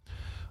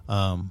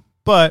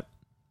 But,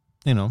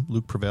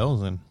 Luke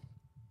prevails and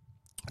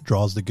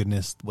draws the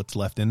goodness, what's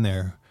left in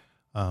there,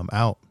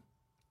 out.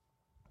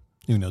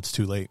 Even though it's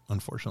too late,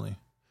 unfortunately.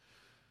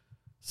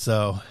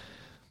 So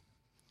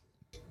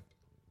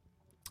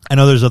I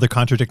know there's other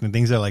contradicting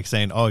things there,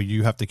 saying, oh,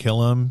 you have to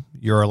kill him,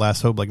 you're our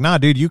last hope. Nah,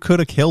 dude, you could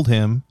have killed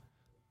him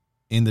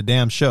in the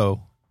damn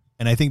show.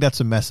 And I think that's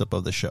a mess up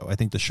of the show. I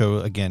think the show,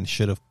 again,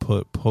 should have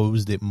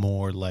posed it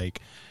more like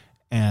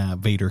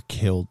Vader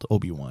killed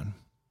Obi-Wan.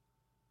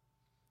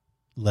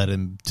 led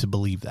him to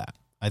believe that.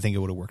 I think it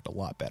would have worked a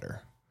lot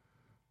better.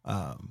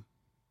 And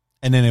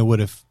then it would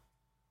have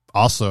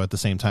also at the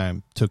same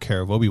time took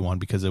care of Obi-Wan,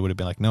 because it would have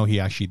been like, no, he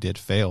actually did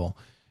fail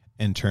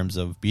in terms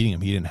of beating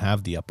him. He didn't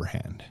have the upper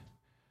hand.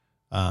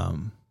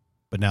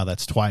 But now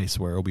that's twice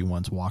where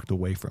Obi-Wan's walked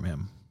away from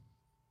him,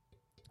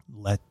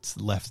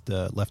 left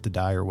to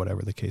die, or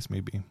whatever the case may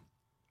be.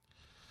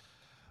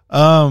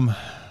 So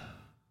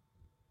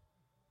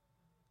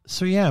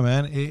yeah,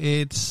 man,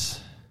 it's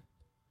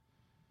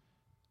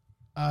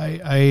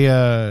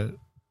I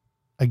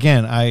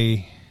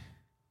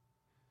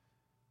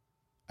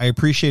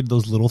appreciated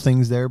those little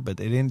things there, but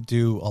they didn't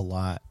do a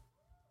lot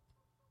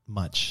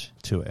much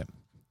to it.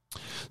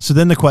 So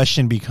then the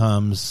question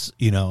becomes,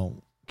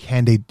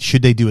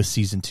 should they do a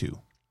season 2?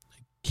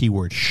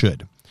 Keyword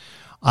should.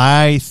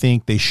 I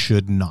think they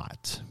should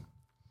not.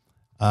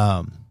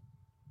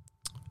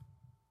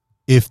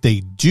 If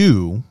they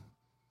do,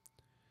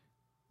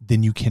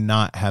 then you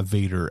cannot have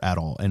Vader at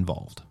all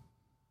involved.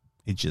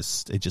 It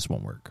just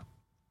won't work.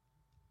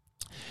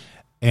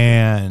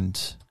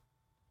 And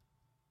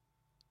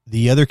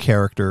the other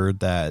character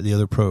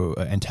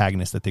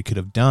antagonist that they could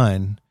have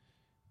done,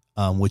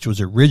 which was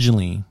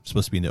originally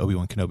supposed to be in the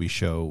Obi-Wan Kenobi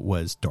show,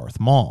 was Darth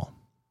Maul.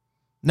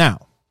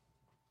 Now,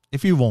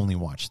 if you've only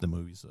watched the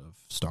movies of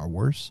Star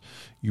Wars,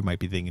 you might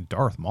be thinking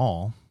Darth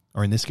Maul,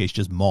 or in this case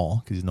just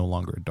Maul, because he's no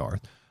longer a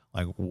Darth.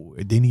 Like,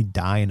 didn't he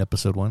die in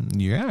episode 1?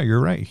 Yeah,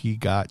 you're right. He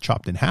got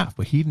chopped in half,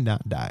 but he did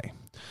not die.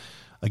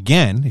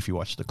 Again, if you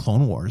watch the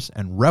Clone Wars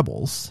and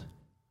Rebels,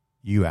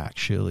 you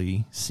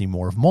actually see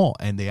more of Maul,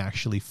 and they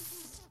actually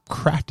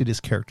crafted his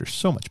character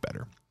so much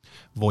better,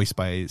 voiced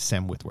by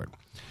Sam Witwer.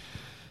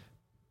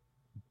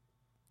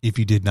 If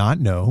you did not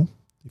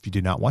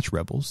watch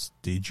Rebels,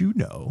 did you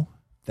know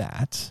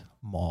that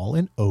Maul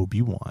and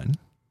Obi-Wan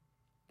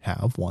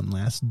have one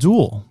last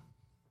duel?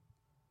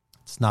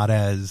 It's not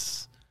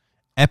as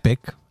epic,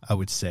 I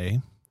would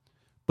say,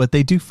 but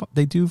they do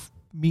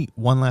meet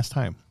one last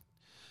time.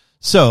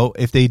 So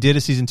if they did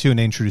a season 2 and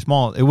they introduced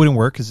Maul, it wouldn't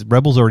work because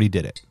Rebels already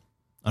did it.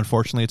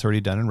 Unfortunately, it's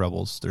already done in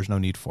Rebels. There's no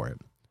need for it.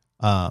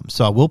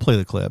 So I will play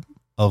the clip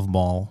of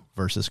Maul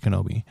versus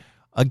Kenobi.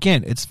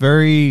 Again, it's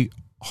very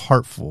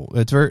heartful.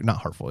 It's very not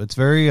heartful. It's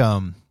very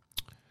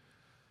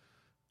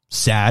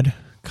sad,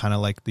 kind of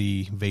like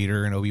the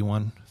Vader and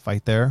Obi-Wan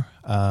fight there.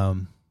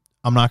 I'm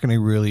not going to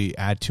really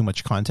add too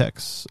much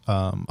context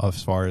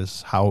as far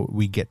as how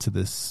we get to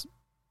this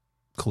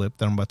clip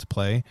that I'm about to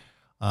play.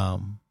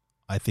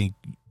 I think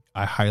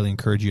I highly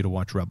encourage you to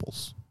watch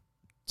Rebels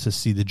to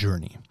see the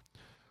journey.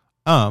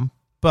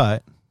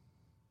 But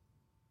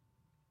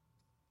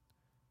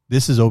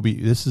this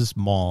is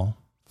Maul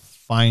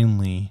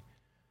finally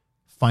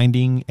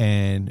finding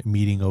and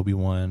meeting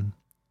Obi-Wan,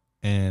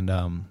 and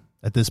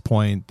at this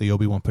point, the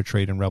Obi-Wan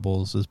portrayed in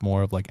Rebels is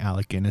more of like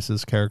Alec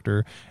Guinness's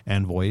character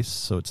and voice,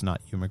 so it's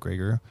not Ewan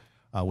McGregor,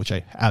 which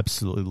I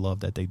absolutely love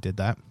that they did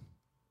that.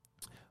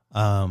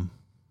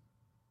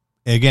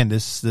 Again,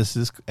 this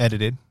is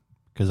edited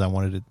because I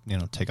wanted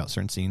to take out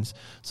certain scenes,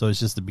 so it's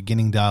just the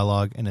beginning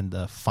dialogue and then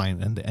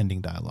the ending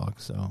dialogue.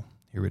 So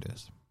here it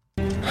is.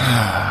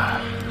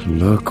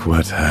 Look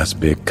what has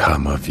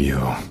become of you,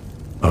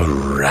 a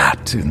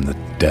rat in the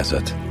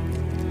desert.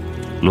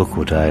 Look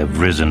what I have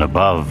risen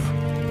above.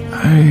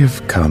 I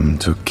have come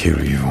to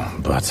kill you,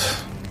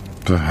 but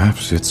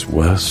perhaps it's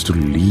worse to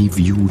leave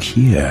you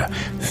here,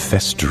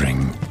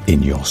 festering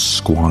in your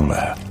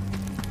squalor.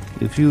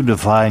 If you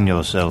define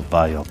yourself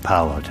by your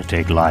power to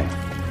take life,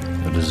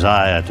 your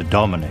desire to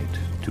dominate,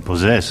 to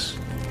possess,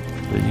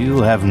 then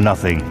you have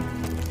nothing.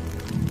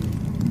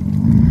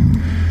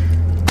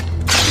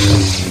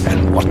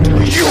 And what do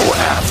you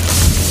have?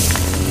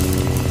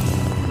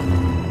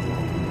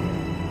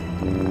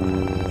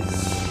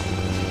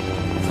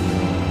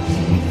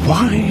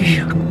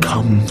 Why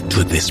come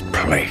to this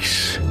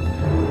place?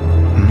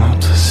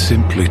 Not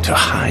simply to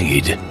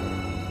hide.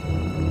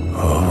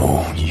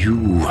 Oh,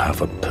 you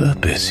have a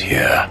purpose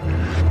here.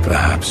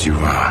 Perhaps you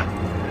are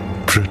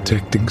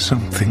protecting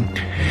something?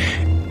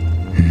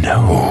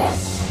 No.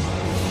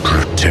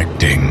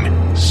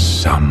 Protecting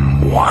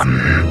someone.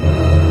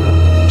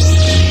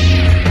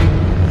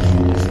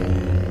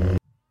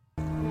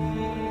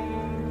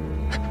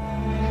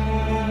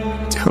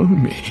 Tell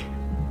me,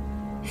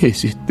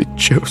 is it the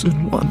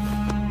chosen one?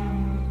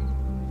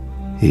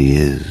 He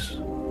is.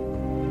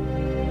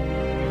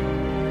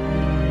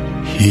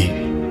 He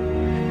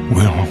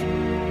will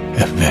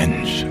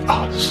avenge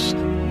us.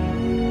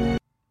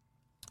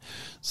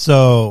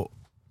 So,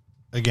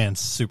 again,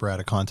 super out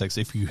of context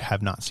if you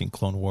have not seen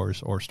Clone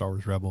Wars or Star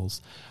Wars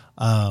Rebels.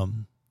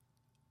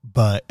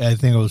 But I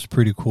think it was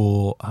pretty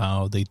cool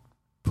how they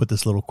put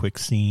this little quick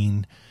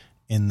scene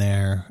in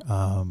there.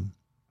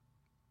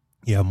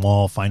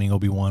 Maul finding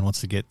Obi-Wan,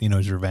 wants to get,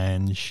 his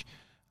revenge.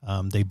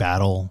 They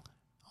battle.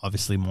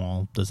 Obviously,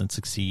 Maul doesn't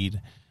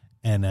succeed.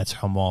 And that's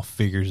how Maul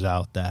figures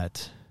out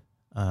that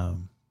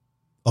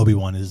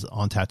Obi-Wan is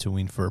on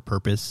Tatooine for a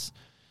purpose,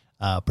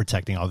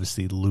 protecting,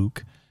 obviously,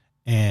 Luke.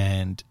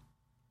 And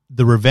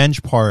the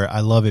revenge part, I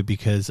love it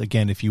because,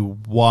 again, if you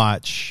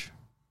watch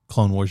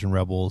Clone Wars and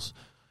Rebels,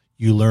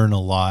 you learn a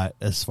lot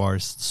as far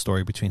as the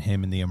story between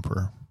him and the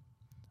Emperor.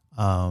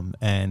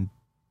 And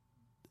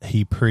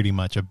he pretty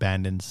much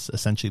abandons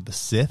essentially the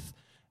Sith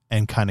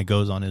and kind of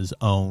goes on his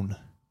own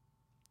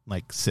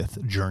like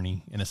Sith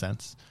journey in a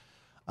sense.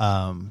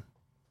 So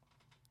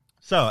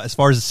as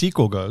far as the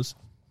sequel goes,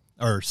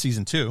 or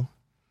season 2,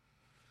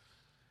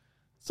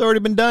 it's already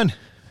been done.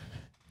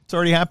 It's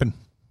already happened.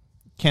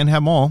 Can't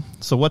have them all.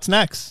 So what's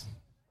next?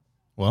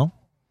 Well,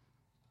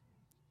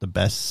 the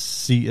best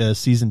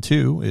season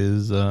 2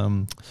 is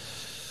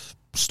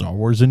Star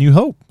Wars: A New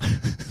Hope.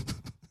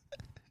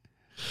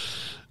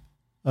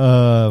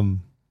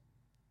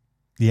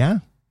 Yeah,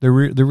 there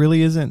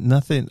really isn't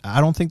nothing.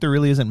 I don't think there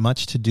really isn't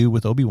much to do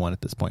with Obi-Wan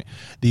at this point.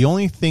 The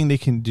only thing they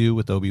can do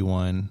with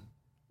Obi-Wan,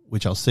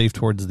 which I'll save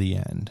towards the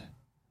end,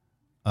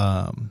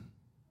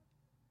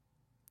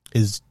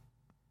 is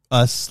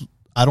us.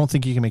 I don't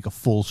think you can make a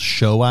full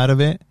show out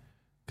of it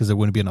because there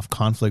wouldn't be enough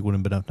conflict,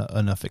 wouldn't be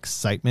enough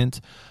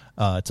excitement.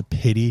 It's a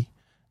pity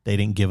they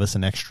didn't give us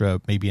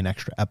maybe an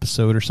extra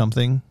episode or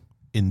something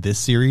in this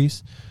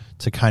series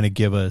to kind of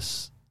give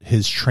us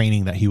his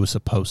training that he was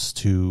supposed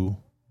to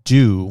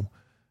do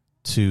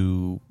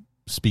to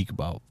speak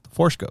about the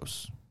Force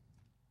Ghosts.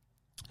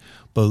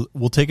 But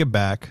we'll take it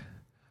back.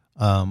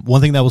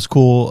 One thing that was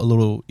cool, a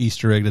little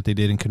Easter egg that they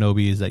did in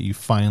Kenobi, is that you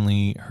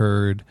finally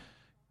heard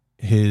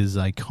his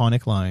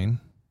iconic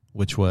line,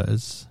 which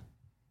was,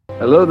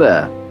 "Hello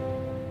there."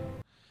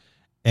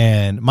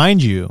 And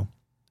mind you,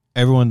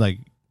 everyone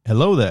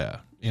hello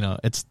there.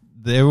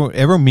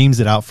 Everyone memes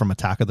it out from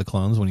Attack of the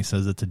Clones when he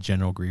says it to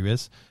General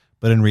Grievous.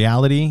 But in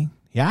reality,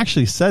 he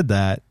actually said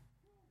that.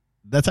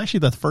 That's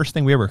actually the first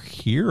thing we ever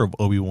hear of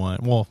Obi-Wan.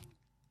 Well,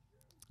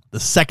 the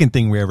second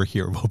thing we ever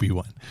hear of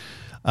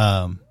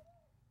Obi-Wan.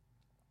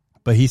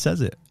 But he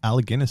says it.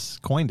 Alec Guinness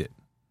coined it.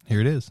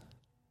 Here it is.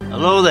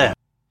 Hello there.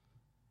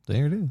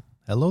 There it is.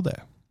 Hello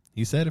there.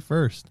 He said it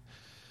first.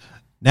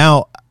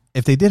 Now,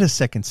 if they did a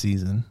second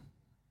season,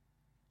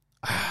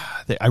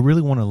 I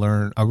really want to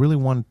learn. I really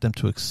want them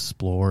to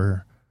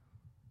explore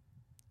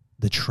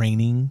the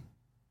training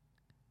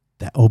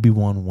that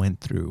Obi-Wan went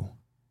through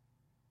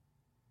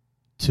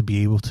to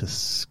be able to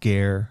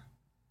scare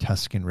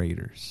Tusken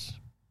Raiders.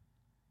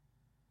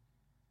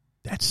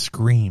 That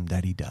scream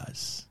that he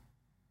does,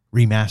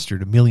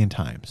 remastered 1,000,000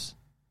 times.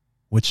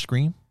 Which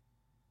scream?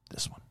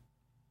 This one.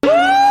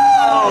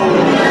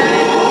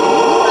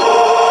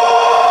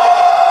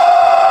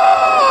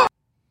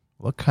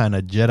 What kind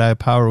of Jedi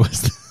power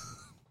was this?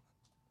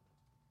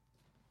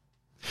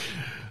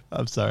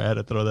 I'm sorry, I had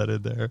to throw that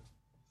in there.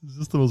 It's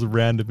just the most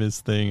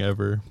randomest thing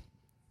ever.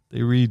 They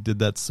redid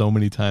that so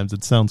many times.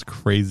 It sounds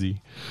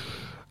crazy.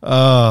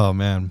 Oh,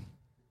 man.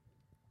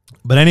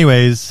 But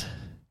anyways,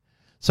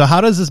 so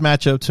how does this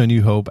match up to A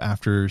New Hope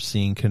after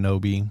seeing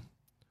Kenobi?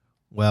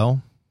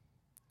 Well,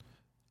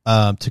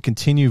 to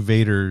continue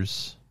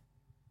Vader's,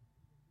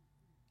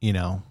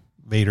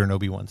 Vader and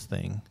Obi-Wan's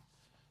thing,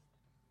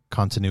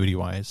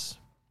 continuity-wise,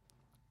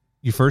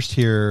 you first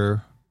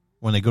hear,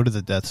 when they go to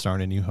the Death Star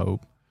in A New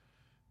Hope,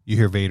 you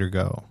hear Vader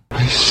go,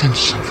 "I sense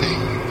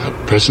something, a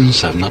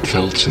presence I've not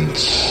felt since."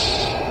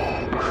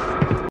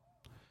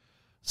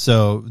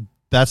 So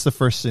that's the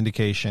first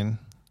indication,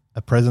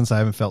 a presence I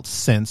haven't felt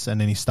since,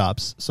 and then he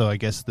stops. So I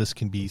guess this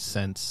can be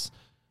since,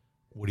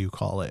 what do you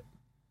call it?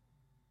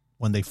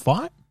 When they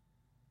fought?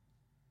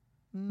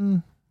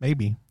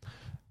 Maybe.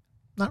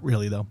 Not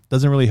really, though.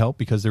 Doesn't really help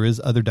because there is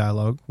other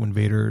dialogue when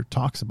Vader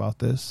talks about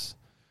this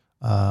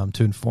to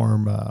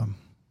inform, oh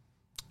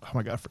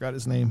my God, I forgot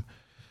his name.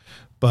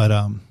 But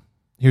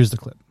here's the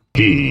clip.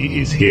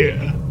 He is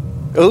here.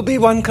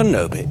 Obi-Wan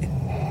Kenobi.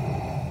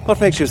 What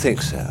makes you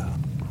think so?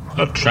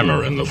 A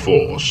tremor in the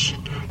Force.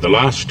 The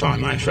last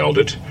time I felt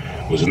it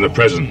was in the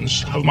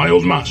presence of my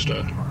old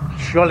master.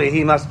 Surely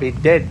he must be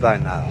dead by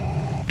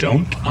now.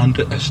 Don't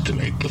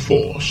underestimate the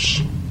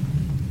Force.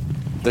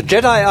 The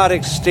Jedi are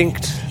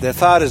extinct. Their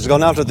fire has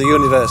gone out of the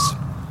universe.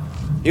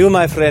 You,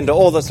 my friend, are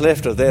all that's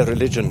left of their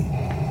religion.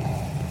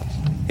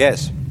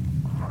 Yes.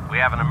 We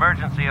have an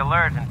emergency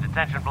alert in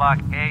detention block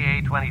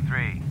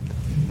AA-23.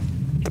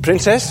 The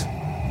princess?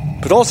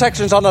 Put all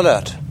sections on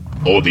alert.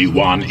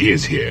 Obi-Wan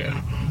is here.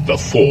 The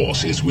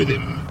Force is with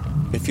him.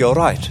 If you're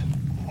right,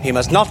 he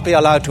must not be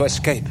allowed to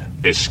escape.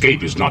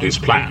 Escape is not his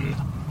plan.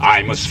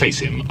 I must face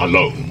him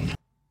alone.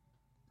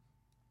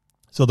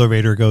 So the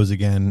Vader goes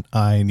again.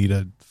 I need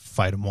to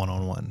fight him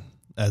one-on-one,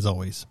 as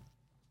always.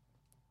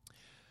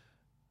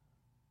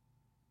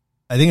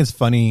 I think it's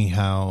funny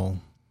how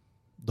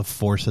the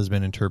Force has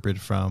been interpreted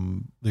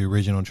from the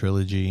original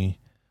trilogy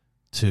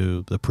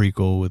to the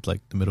prequel with the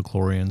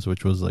midichlorians,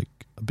 which was a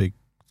big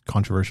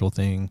controversial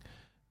thing,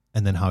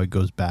 and then how it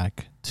goes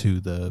back to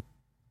the,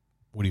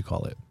 what do you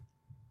call it,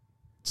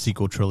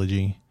 sequel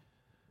trilogy.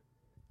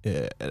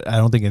 I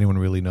don't think anyone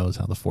really knows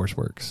how the Force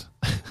works,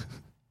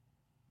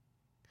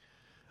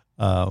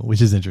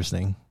 which is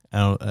interesting.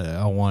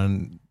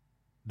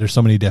 There's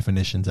so many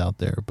definitions out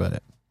there,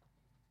 but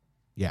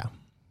yeah,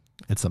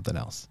 it's something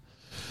else.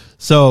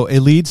 So it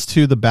leads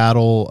to the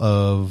battle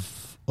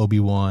of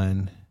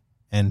Obi-Wan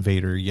and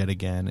Vader yet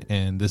again.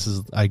 And this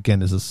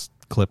is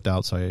clipped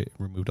out, so I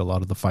removed a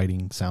lot of the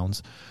fighting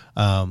sounds.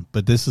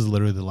 But this is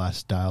literally the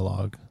last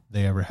dialogue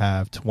they ever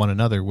have to one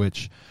another,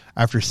 which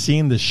after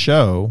seeing the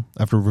show,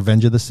 after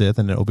Revenge of the Sith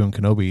and then Obi-Wan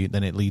Kenobi,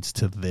 then it leads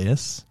to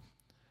this.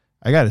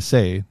 I gotta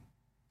say,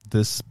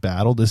 this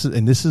battle, this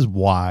is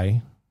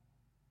why,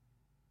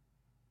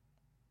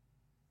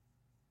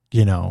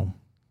 you know,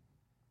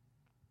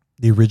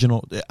 the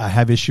original, I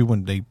have issue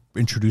when they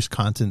introduce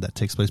content that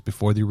takes place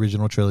before the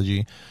original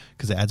trilogy,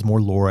 because it adds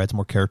more lore, adds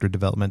more character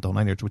development, the whole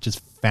 9 years, which is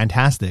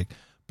fantastic.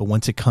 But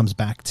once it comes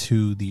back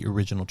to the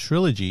original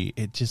trilogy,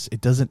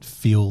 it doesn't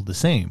feel the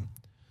same.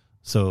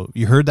 So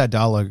you heard that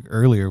dialogue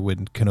earlier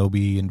with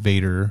Kenobi and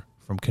Vader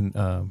from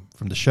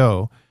the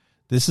show.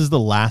 This is the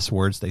last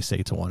words they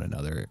say to one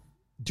another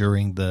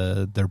during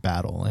their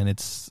battle, and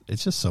it's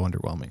just so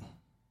underwhelming.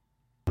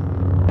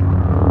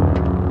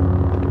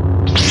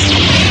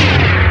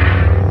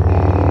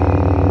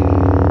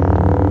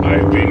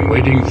 I've been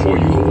waiting for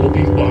you,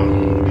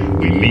 Obi-Wan.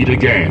 We meet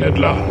again at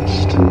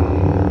last.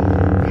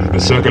 The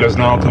circle is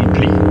now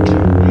complete.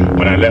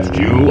 When I left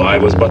you, I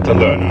was but the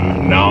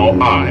learner. Now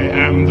I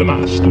am the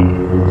master.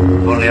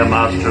 Only a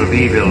master of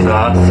evil,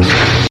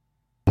 Darth.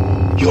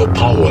 Your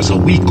powers are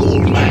weak,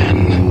 old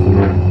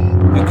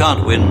man. You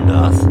can't win,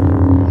 Darth.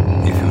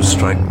 If you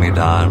strike me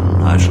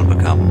down, I shall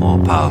become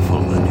more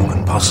powerful than you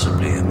can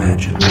possibly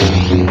imagine.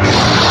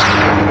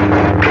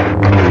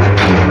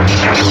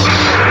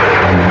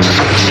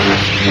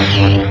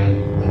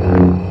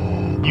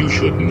 You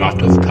should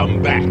not have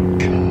come back.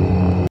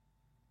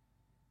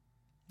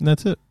 And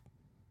that's it.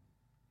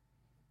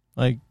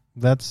 Like,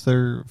 that's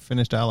their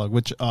finished dialogue,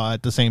 which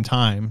at the same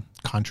time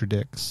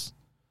contradicts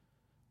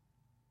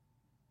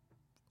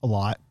a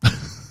lot.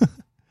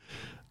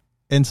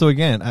 And so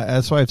again,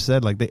 that's why I've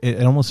said, like,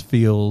 it almost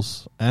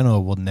feels, I know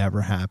it will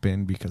never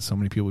happen because so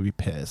many people would be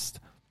pissed.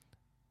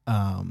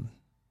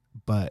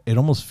 But it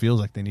almost feels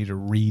like they need to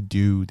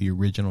redo the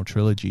original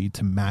trilogy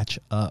to match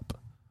up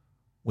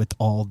with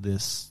all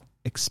this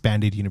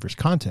expanded universe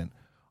content,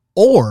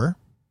 or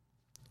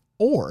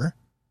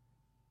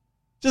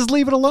just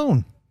leave it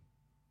alone.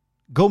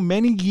 Go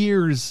many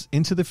years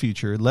into the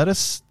future. Let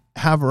us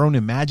have our own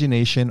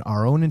imagination,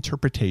 our own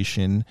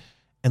interpretation,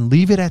 and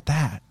leave it at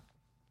that.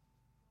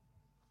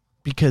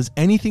 Because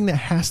anything that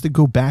has to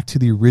go back to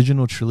the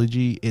original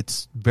trilogy,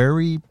 it's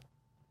very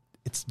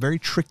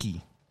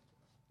tricky.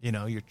 You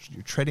know, you're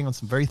treading on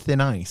some very thin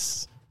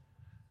ice.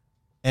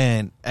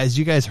 And as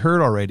you guys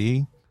heard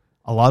already,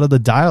 a lot of the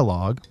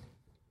dialogue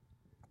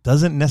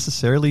doesn't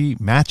necessarily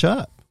match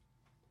up.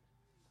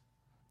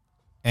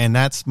 And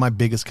that's my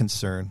biggest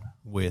concern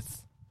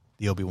with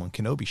the Obi-Wan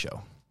Kenobi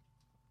show.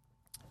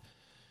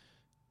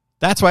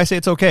 That's why I say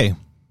it's okay,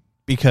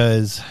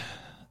 because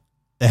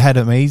it had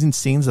amazing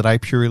scenes that I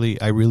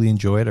really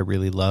enjoyed. I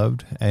really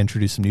loved. I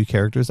introduced some new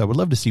characters I would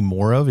love to see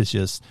more of. It's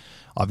just,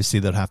 obviously,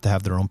 they'll have to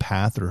have their own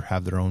path or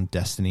have their own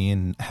destiny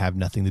and have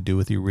nothing to do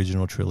with the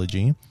original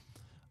trilogy.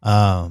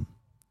 And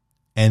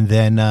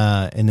then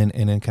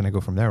kind of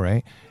go from there,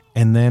 right?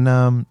 And then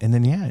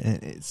yeah,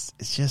 it's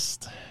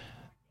just,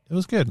 it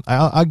was good.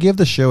 I'll give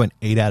the show an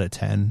 8 out of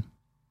 10.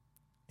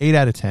 8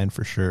 out of 10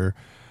 for sure,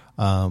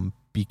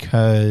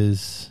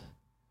 because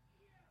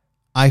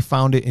I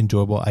found it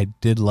enjoyable. I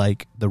did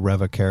like the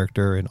Reva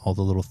character and all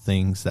the little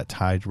things that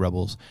tied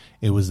Rebels.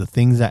 It was the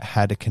things that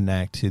had to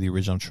connect to the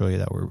original trilogy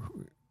that were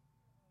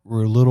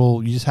a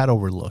little, you just had to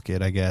overlook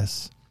it, I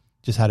guess.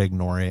 Just had to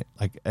ignore it.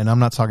 Like, and I'm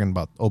not talking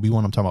about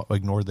Obi-Wan, I'm talking about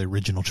ignore the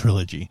original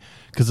trilogy,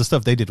 because the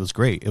stuff they did was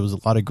great. It was a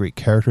lot of great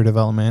character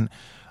development.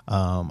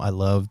 I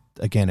loved,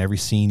 again, every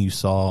scene you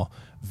saw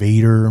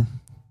Vader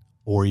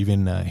or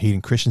even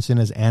Hayden Christensen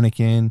as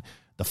Anakin.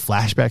 The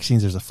flashback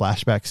scenes, there's a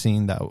flashback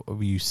scene that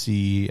you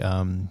see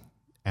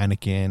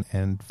Anakin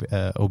and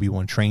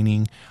Obi-Wan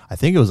training. I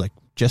think it was like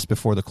just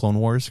before the Clone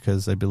Wars,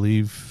 because I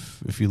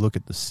believe if you look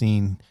at the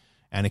scene,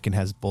 Anakin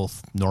has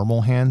both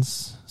normal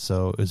hands.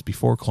 So it was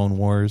before Clone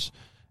Wars,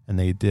 and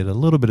they did a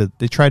little bit of,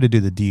 they tried to do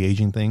the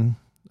de-aging thing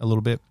a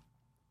little bit,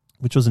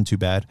 which wasn't too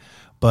bad.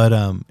 But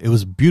it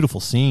was a beautiful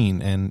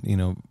scene and, you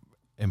know,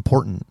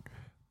 important.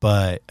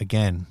 But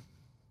again,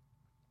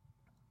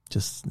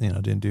 just, you know,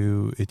 didn't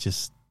do it.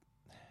 Just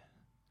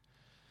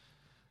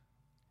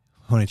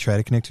when I try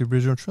to connect to the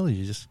original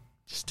trilogy, just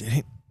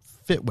didn't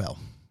fit well.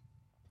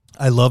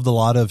 I loved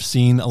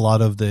seeing a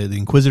lot of the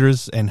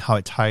Inquisitors and how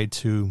it tied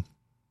to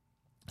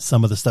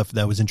some of the stuff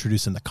that was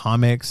introduced in the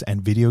comics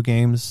and video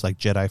games, like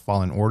Jedi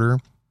Fallen Order.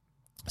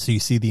 So you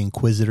see the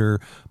Inquisitor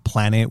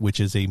planet, which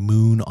is a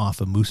moon off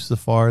of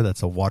Mustafar.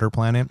 That's a water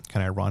planet.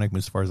 Kind of ironic.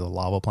 Mustafar is a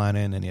lava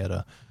planet, and then you had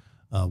a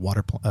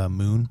water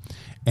moon.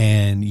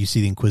 And you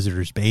see the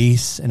Inquisitor's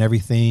base and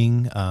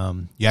everything.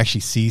 You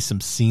actually see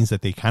some scenes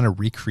that they kind of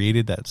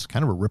recreated. That's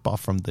kind of a ripoff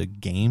from the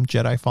game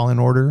Jedi Fallen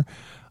Order,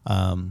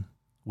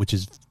 which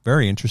is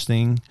very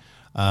interesting.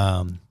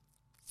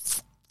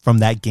 From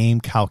that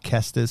game, Cal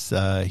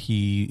Kestis,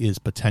 he is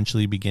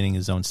potentially beginning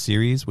his own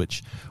series,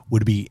 which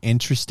would be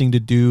interesting to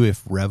do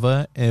if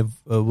Reva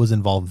was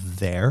involved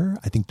there.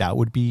 I think that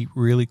would be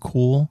really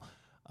cool.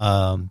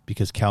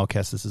 because Cal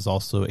Kestis is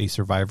also a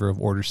survivor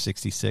of Order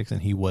 66,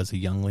 and he was a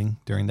youngling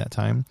during that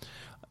time.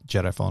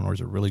 Jedi Fallen Order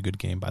is a really good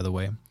game, by the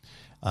way,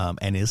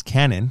 and is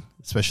canon,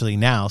 especially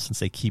now since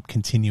they keep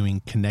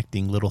continuing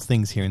connecting little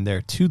things here and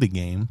there to the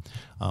game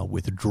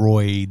with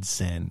droids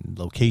and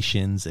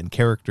locations and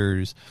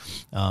characters.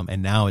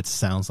 And now it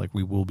sounds like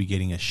we will be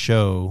getting a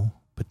show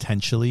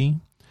potentially,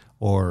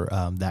 or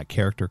that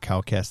character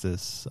Cal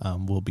Kestis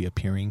will be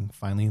appearing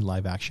finally in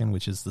live action,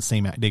 which is the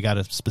same. They got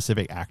a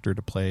specific actor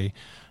to play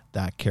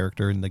that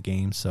character in the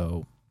game,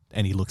 so,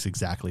 and he looks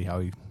exactly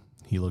how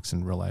he looks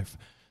in real life.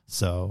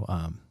 So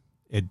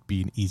it'd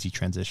be an easy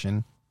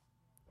transition.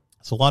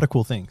 So a lot of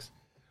cool things,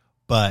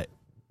 but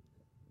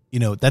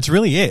that's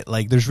really it.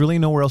 Like, there's really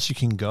nowhere else you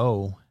can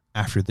go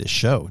after this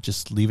show.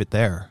 Just leave it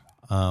there.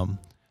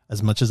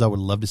 As much as I would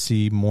love to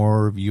see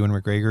more of Ewan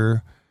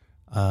McGregor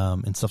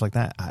and stuff like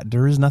that,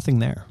 there is nothing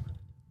there.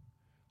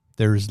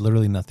 There is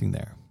literally nothing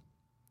there.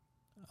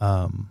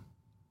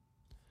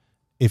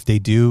 If they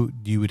do,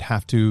 you would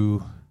have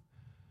to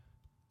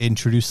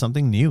introduce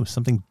something new,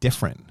 something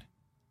different.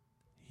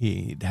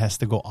 He has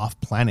to go off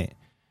planet,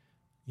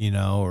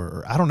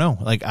 or I don't know.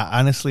 Like,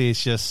 honestly,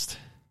 it's just.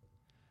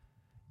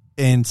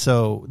 And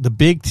so the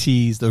big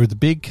tease, or the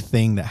big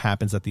thing that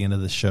happens at the end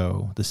of the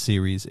show, the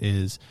series,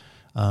 is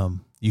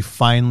you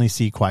finally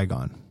see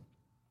Qui-Gon.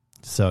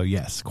 So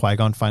yes,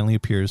 Qui-Gon finally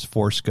appears.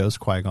 Force Ghost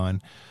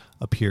Qui-Gon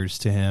appears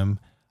to him,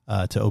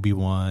 to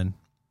Obi-Wan,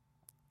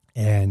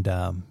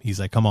 and he's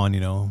like, "Come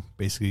on,"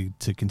 basically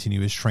to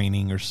continue his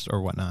training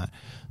or whatnot.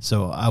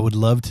 So I would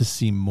love to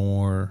see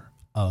more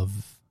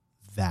of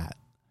that,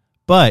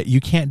 but you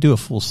can't do a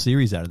full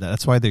series out of that.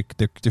 That's why there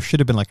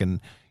should have been like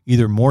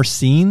either more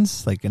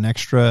scenes, like an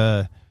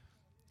extra,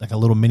 like a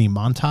little mini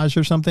montage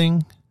or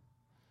something,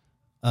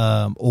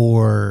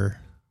 or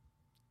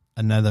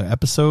another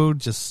episode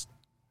just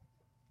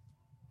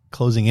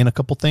closing in a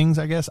couple things,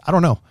 I guess. I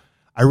don't know.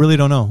 I really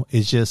don't know.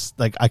 It's just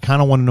like, I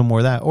kind of want to know more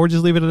of that, or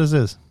just leave it as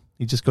is.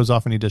 He just goes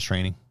off and he does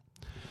training,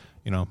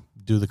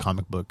 do the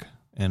comic book,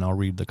 and I'll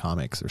read the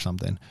comics or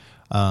something.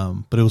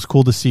 But it was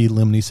cool to see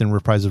Liam Neeson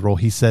reprise his role.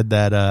 He said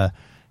that,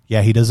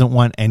 he doesn't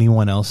want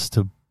anyone else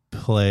to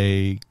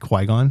play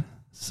Qui-Gon.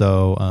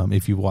 So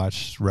if you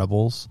watched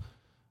Rebels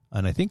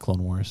and I think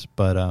Clone Wars,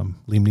 but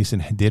Liam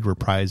Neeson did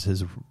reprise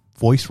his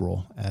voice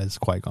role as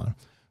Qui-Gon.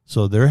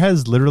 So there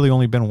has literally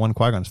only been one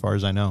Qui-Gon as far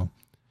as I know.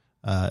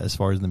 As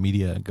far as the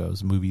media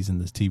goes, movies and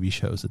the TV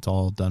shows, it's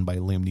all done by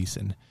Liam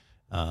Neeson,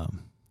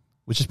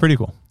 which is pretty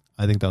cool.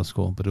 I think that was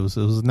cool, but it was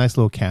a nice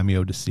little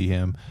cameo to see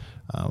him.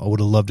 I would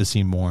have loved to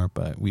see more,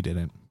 but we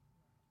didn't.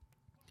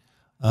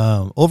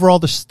 Overall,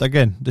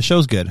 the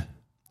show's good.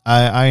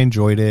 I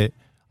enjoyed it.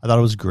 I thought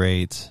it was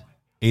great.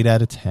 8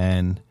 out of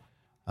 10.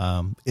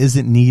 Is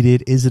it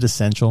needed? Is it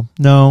essential?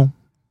 No.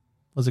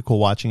 Was it cool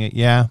watching it?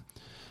 Yeah.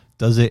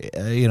 Does it,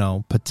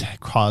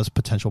 cause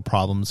potential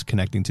problems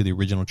connecting to the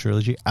original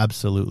trilogy?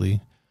 Absolutely.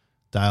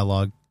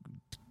 Dialogue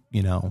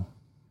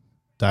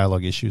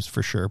issues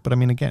for sure. But I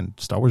mean, again,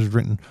 Star Wars was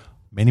written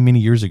many, many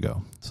years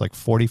ago. It's like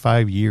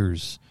 45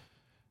 years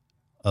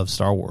of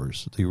Star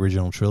Wars, the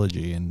original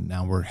trilogy, and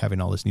now we're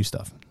having all this new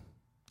stuff.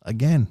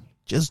 Again,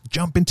 just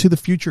jump into the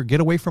future. Get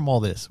away from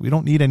all this. We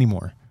don't need any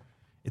more.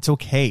 It's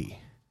okay.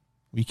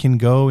 We can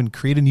go and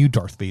create a new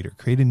Darth Vader,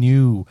 create a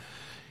new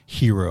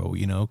hero,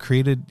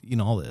 created,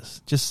 all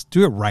this. Just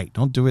do it right.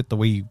 Don't do it the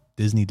way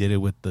Disney did it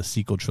with the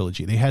sequel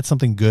trilogy. They had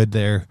something good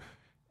there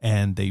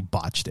and they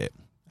botched it.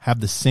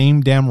 Have the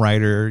same damn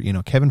writer,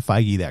 Kevin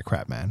Feige, that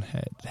crap, man.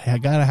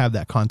 Got to have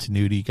that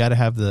continuity. Got to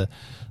have the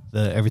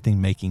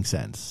everything making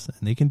sense.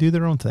 And they can do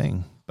their own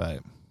thing, but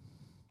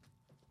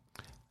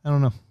I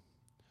don't know.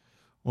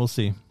 We'll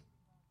see.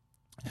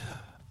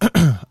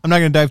 I'm not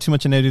going to dive too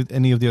much into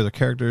any of the other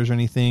characters or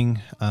anything.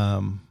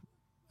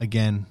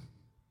 Again,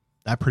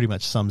 that pretty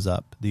much sums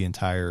up the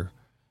entire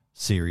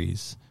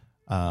series.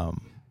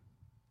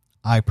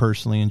 I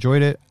personally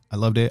enjoyed it. I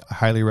loved it. I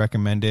highly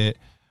recommend it.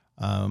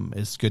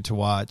 It's good to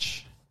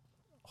watch.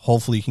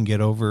 Hopefully you can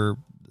get over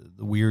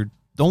the weird.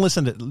 Don't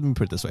listen to, let me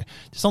put it this way.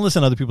 Just don't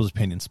listen to other people's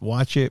opinions.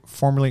 Watch it.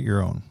 Formulate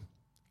your own.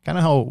 Kind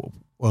of how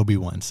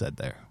Obi-Wan said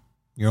there.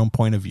 Your own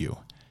point of view.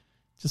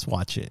 Just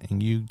watch it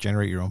and you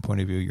generate your own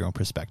point of view, your own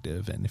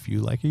perspective. And if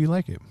you like it, you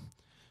like it.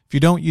 If you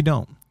don't, you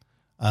don't.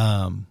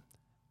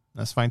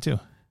 That's fine too.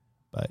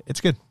 But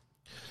it's good.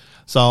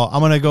 So I'm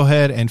going to go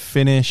ahead and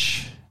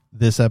finish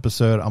this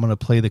episode. I'm going to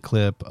play the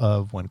clip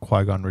of when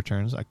Qui-Gon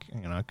returns. I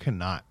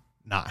cannot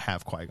not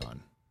have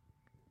Qui-Gon.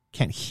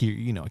 Can't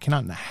hear, I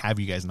cannot have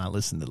you guys not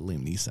listen to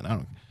Liam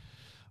Neeson.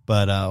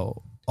 But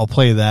I'll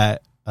play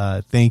that.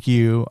 Thank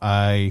you.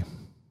 I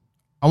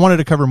wanted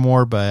to cover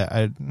more,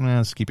 but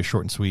let's keep it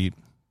short and sweet.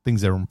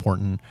 Things that are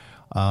important.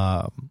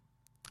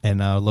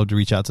 And I'd love to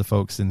reach out to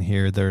folks and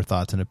hear their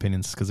thoughts and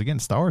opinions. Because again,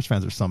 Star Wars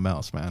fans are something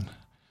else, man.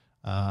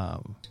 I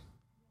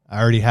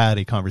already had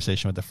a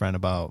conversation with a friend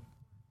about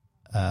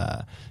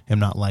him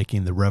not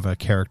liking the Reva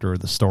character or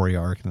the story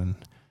arc, and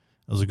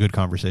it was a good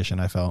conversation.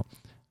 I felt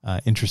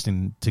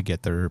interesting to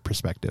get their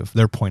perspective,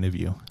 their point of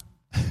view.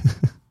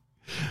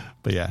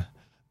 But yeah,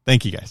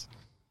 thank you guys.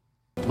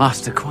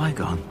 Master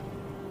Qui-Gon.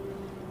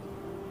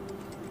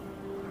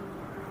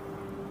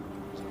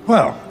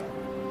 Well,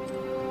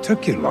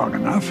 took you long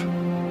enough.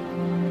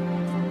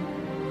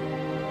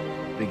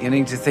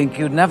 Beginning to think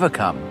you'd never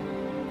come.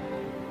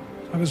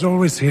 I was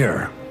always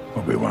here,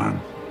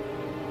 Obi-Wan.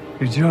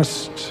 You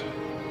just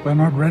were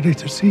not ready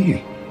to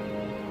see.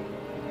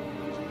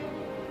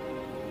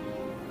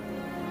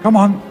 Come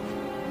on,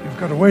 you've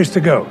got a ways to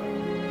go.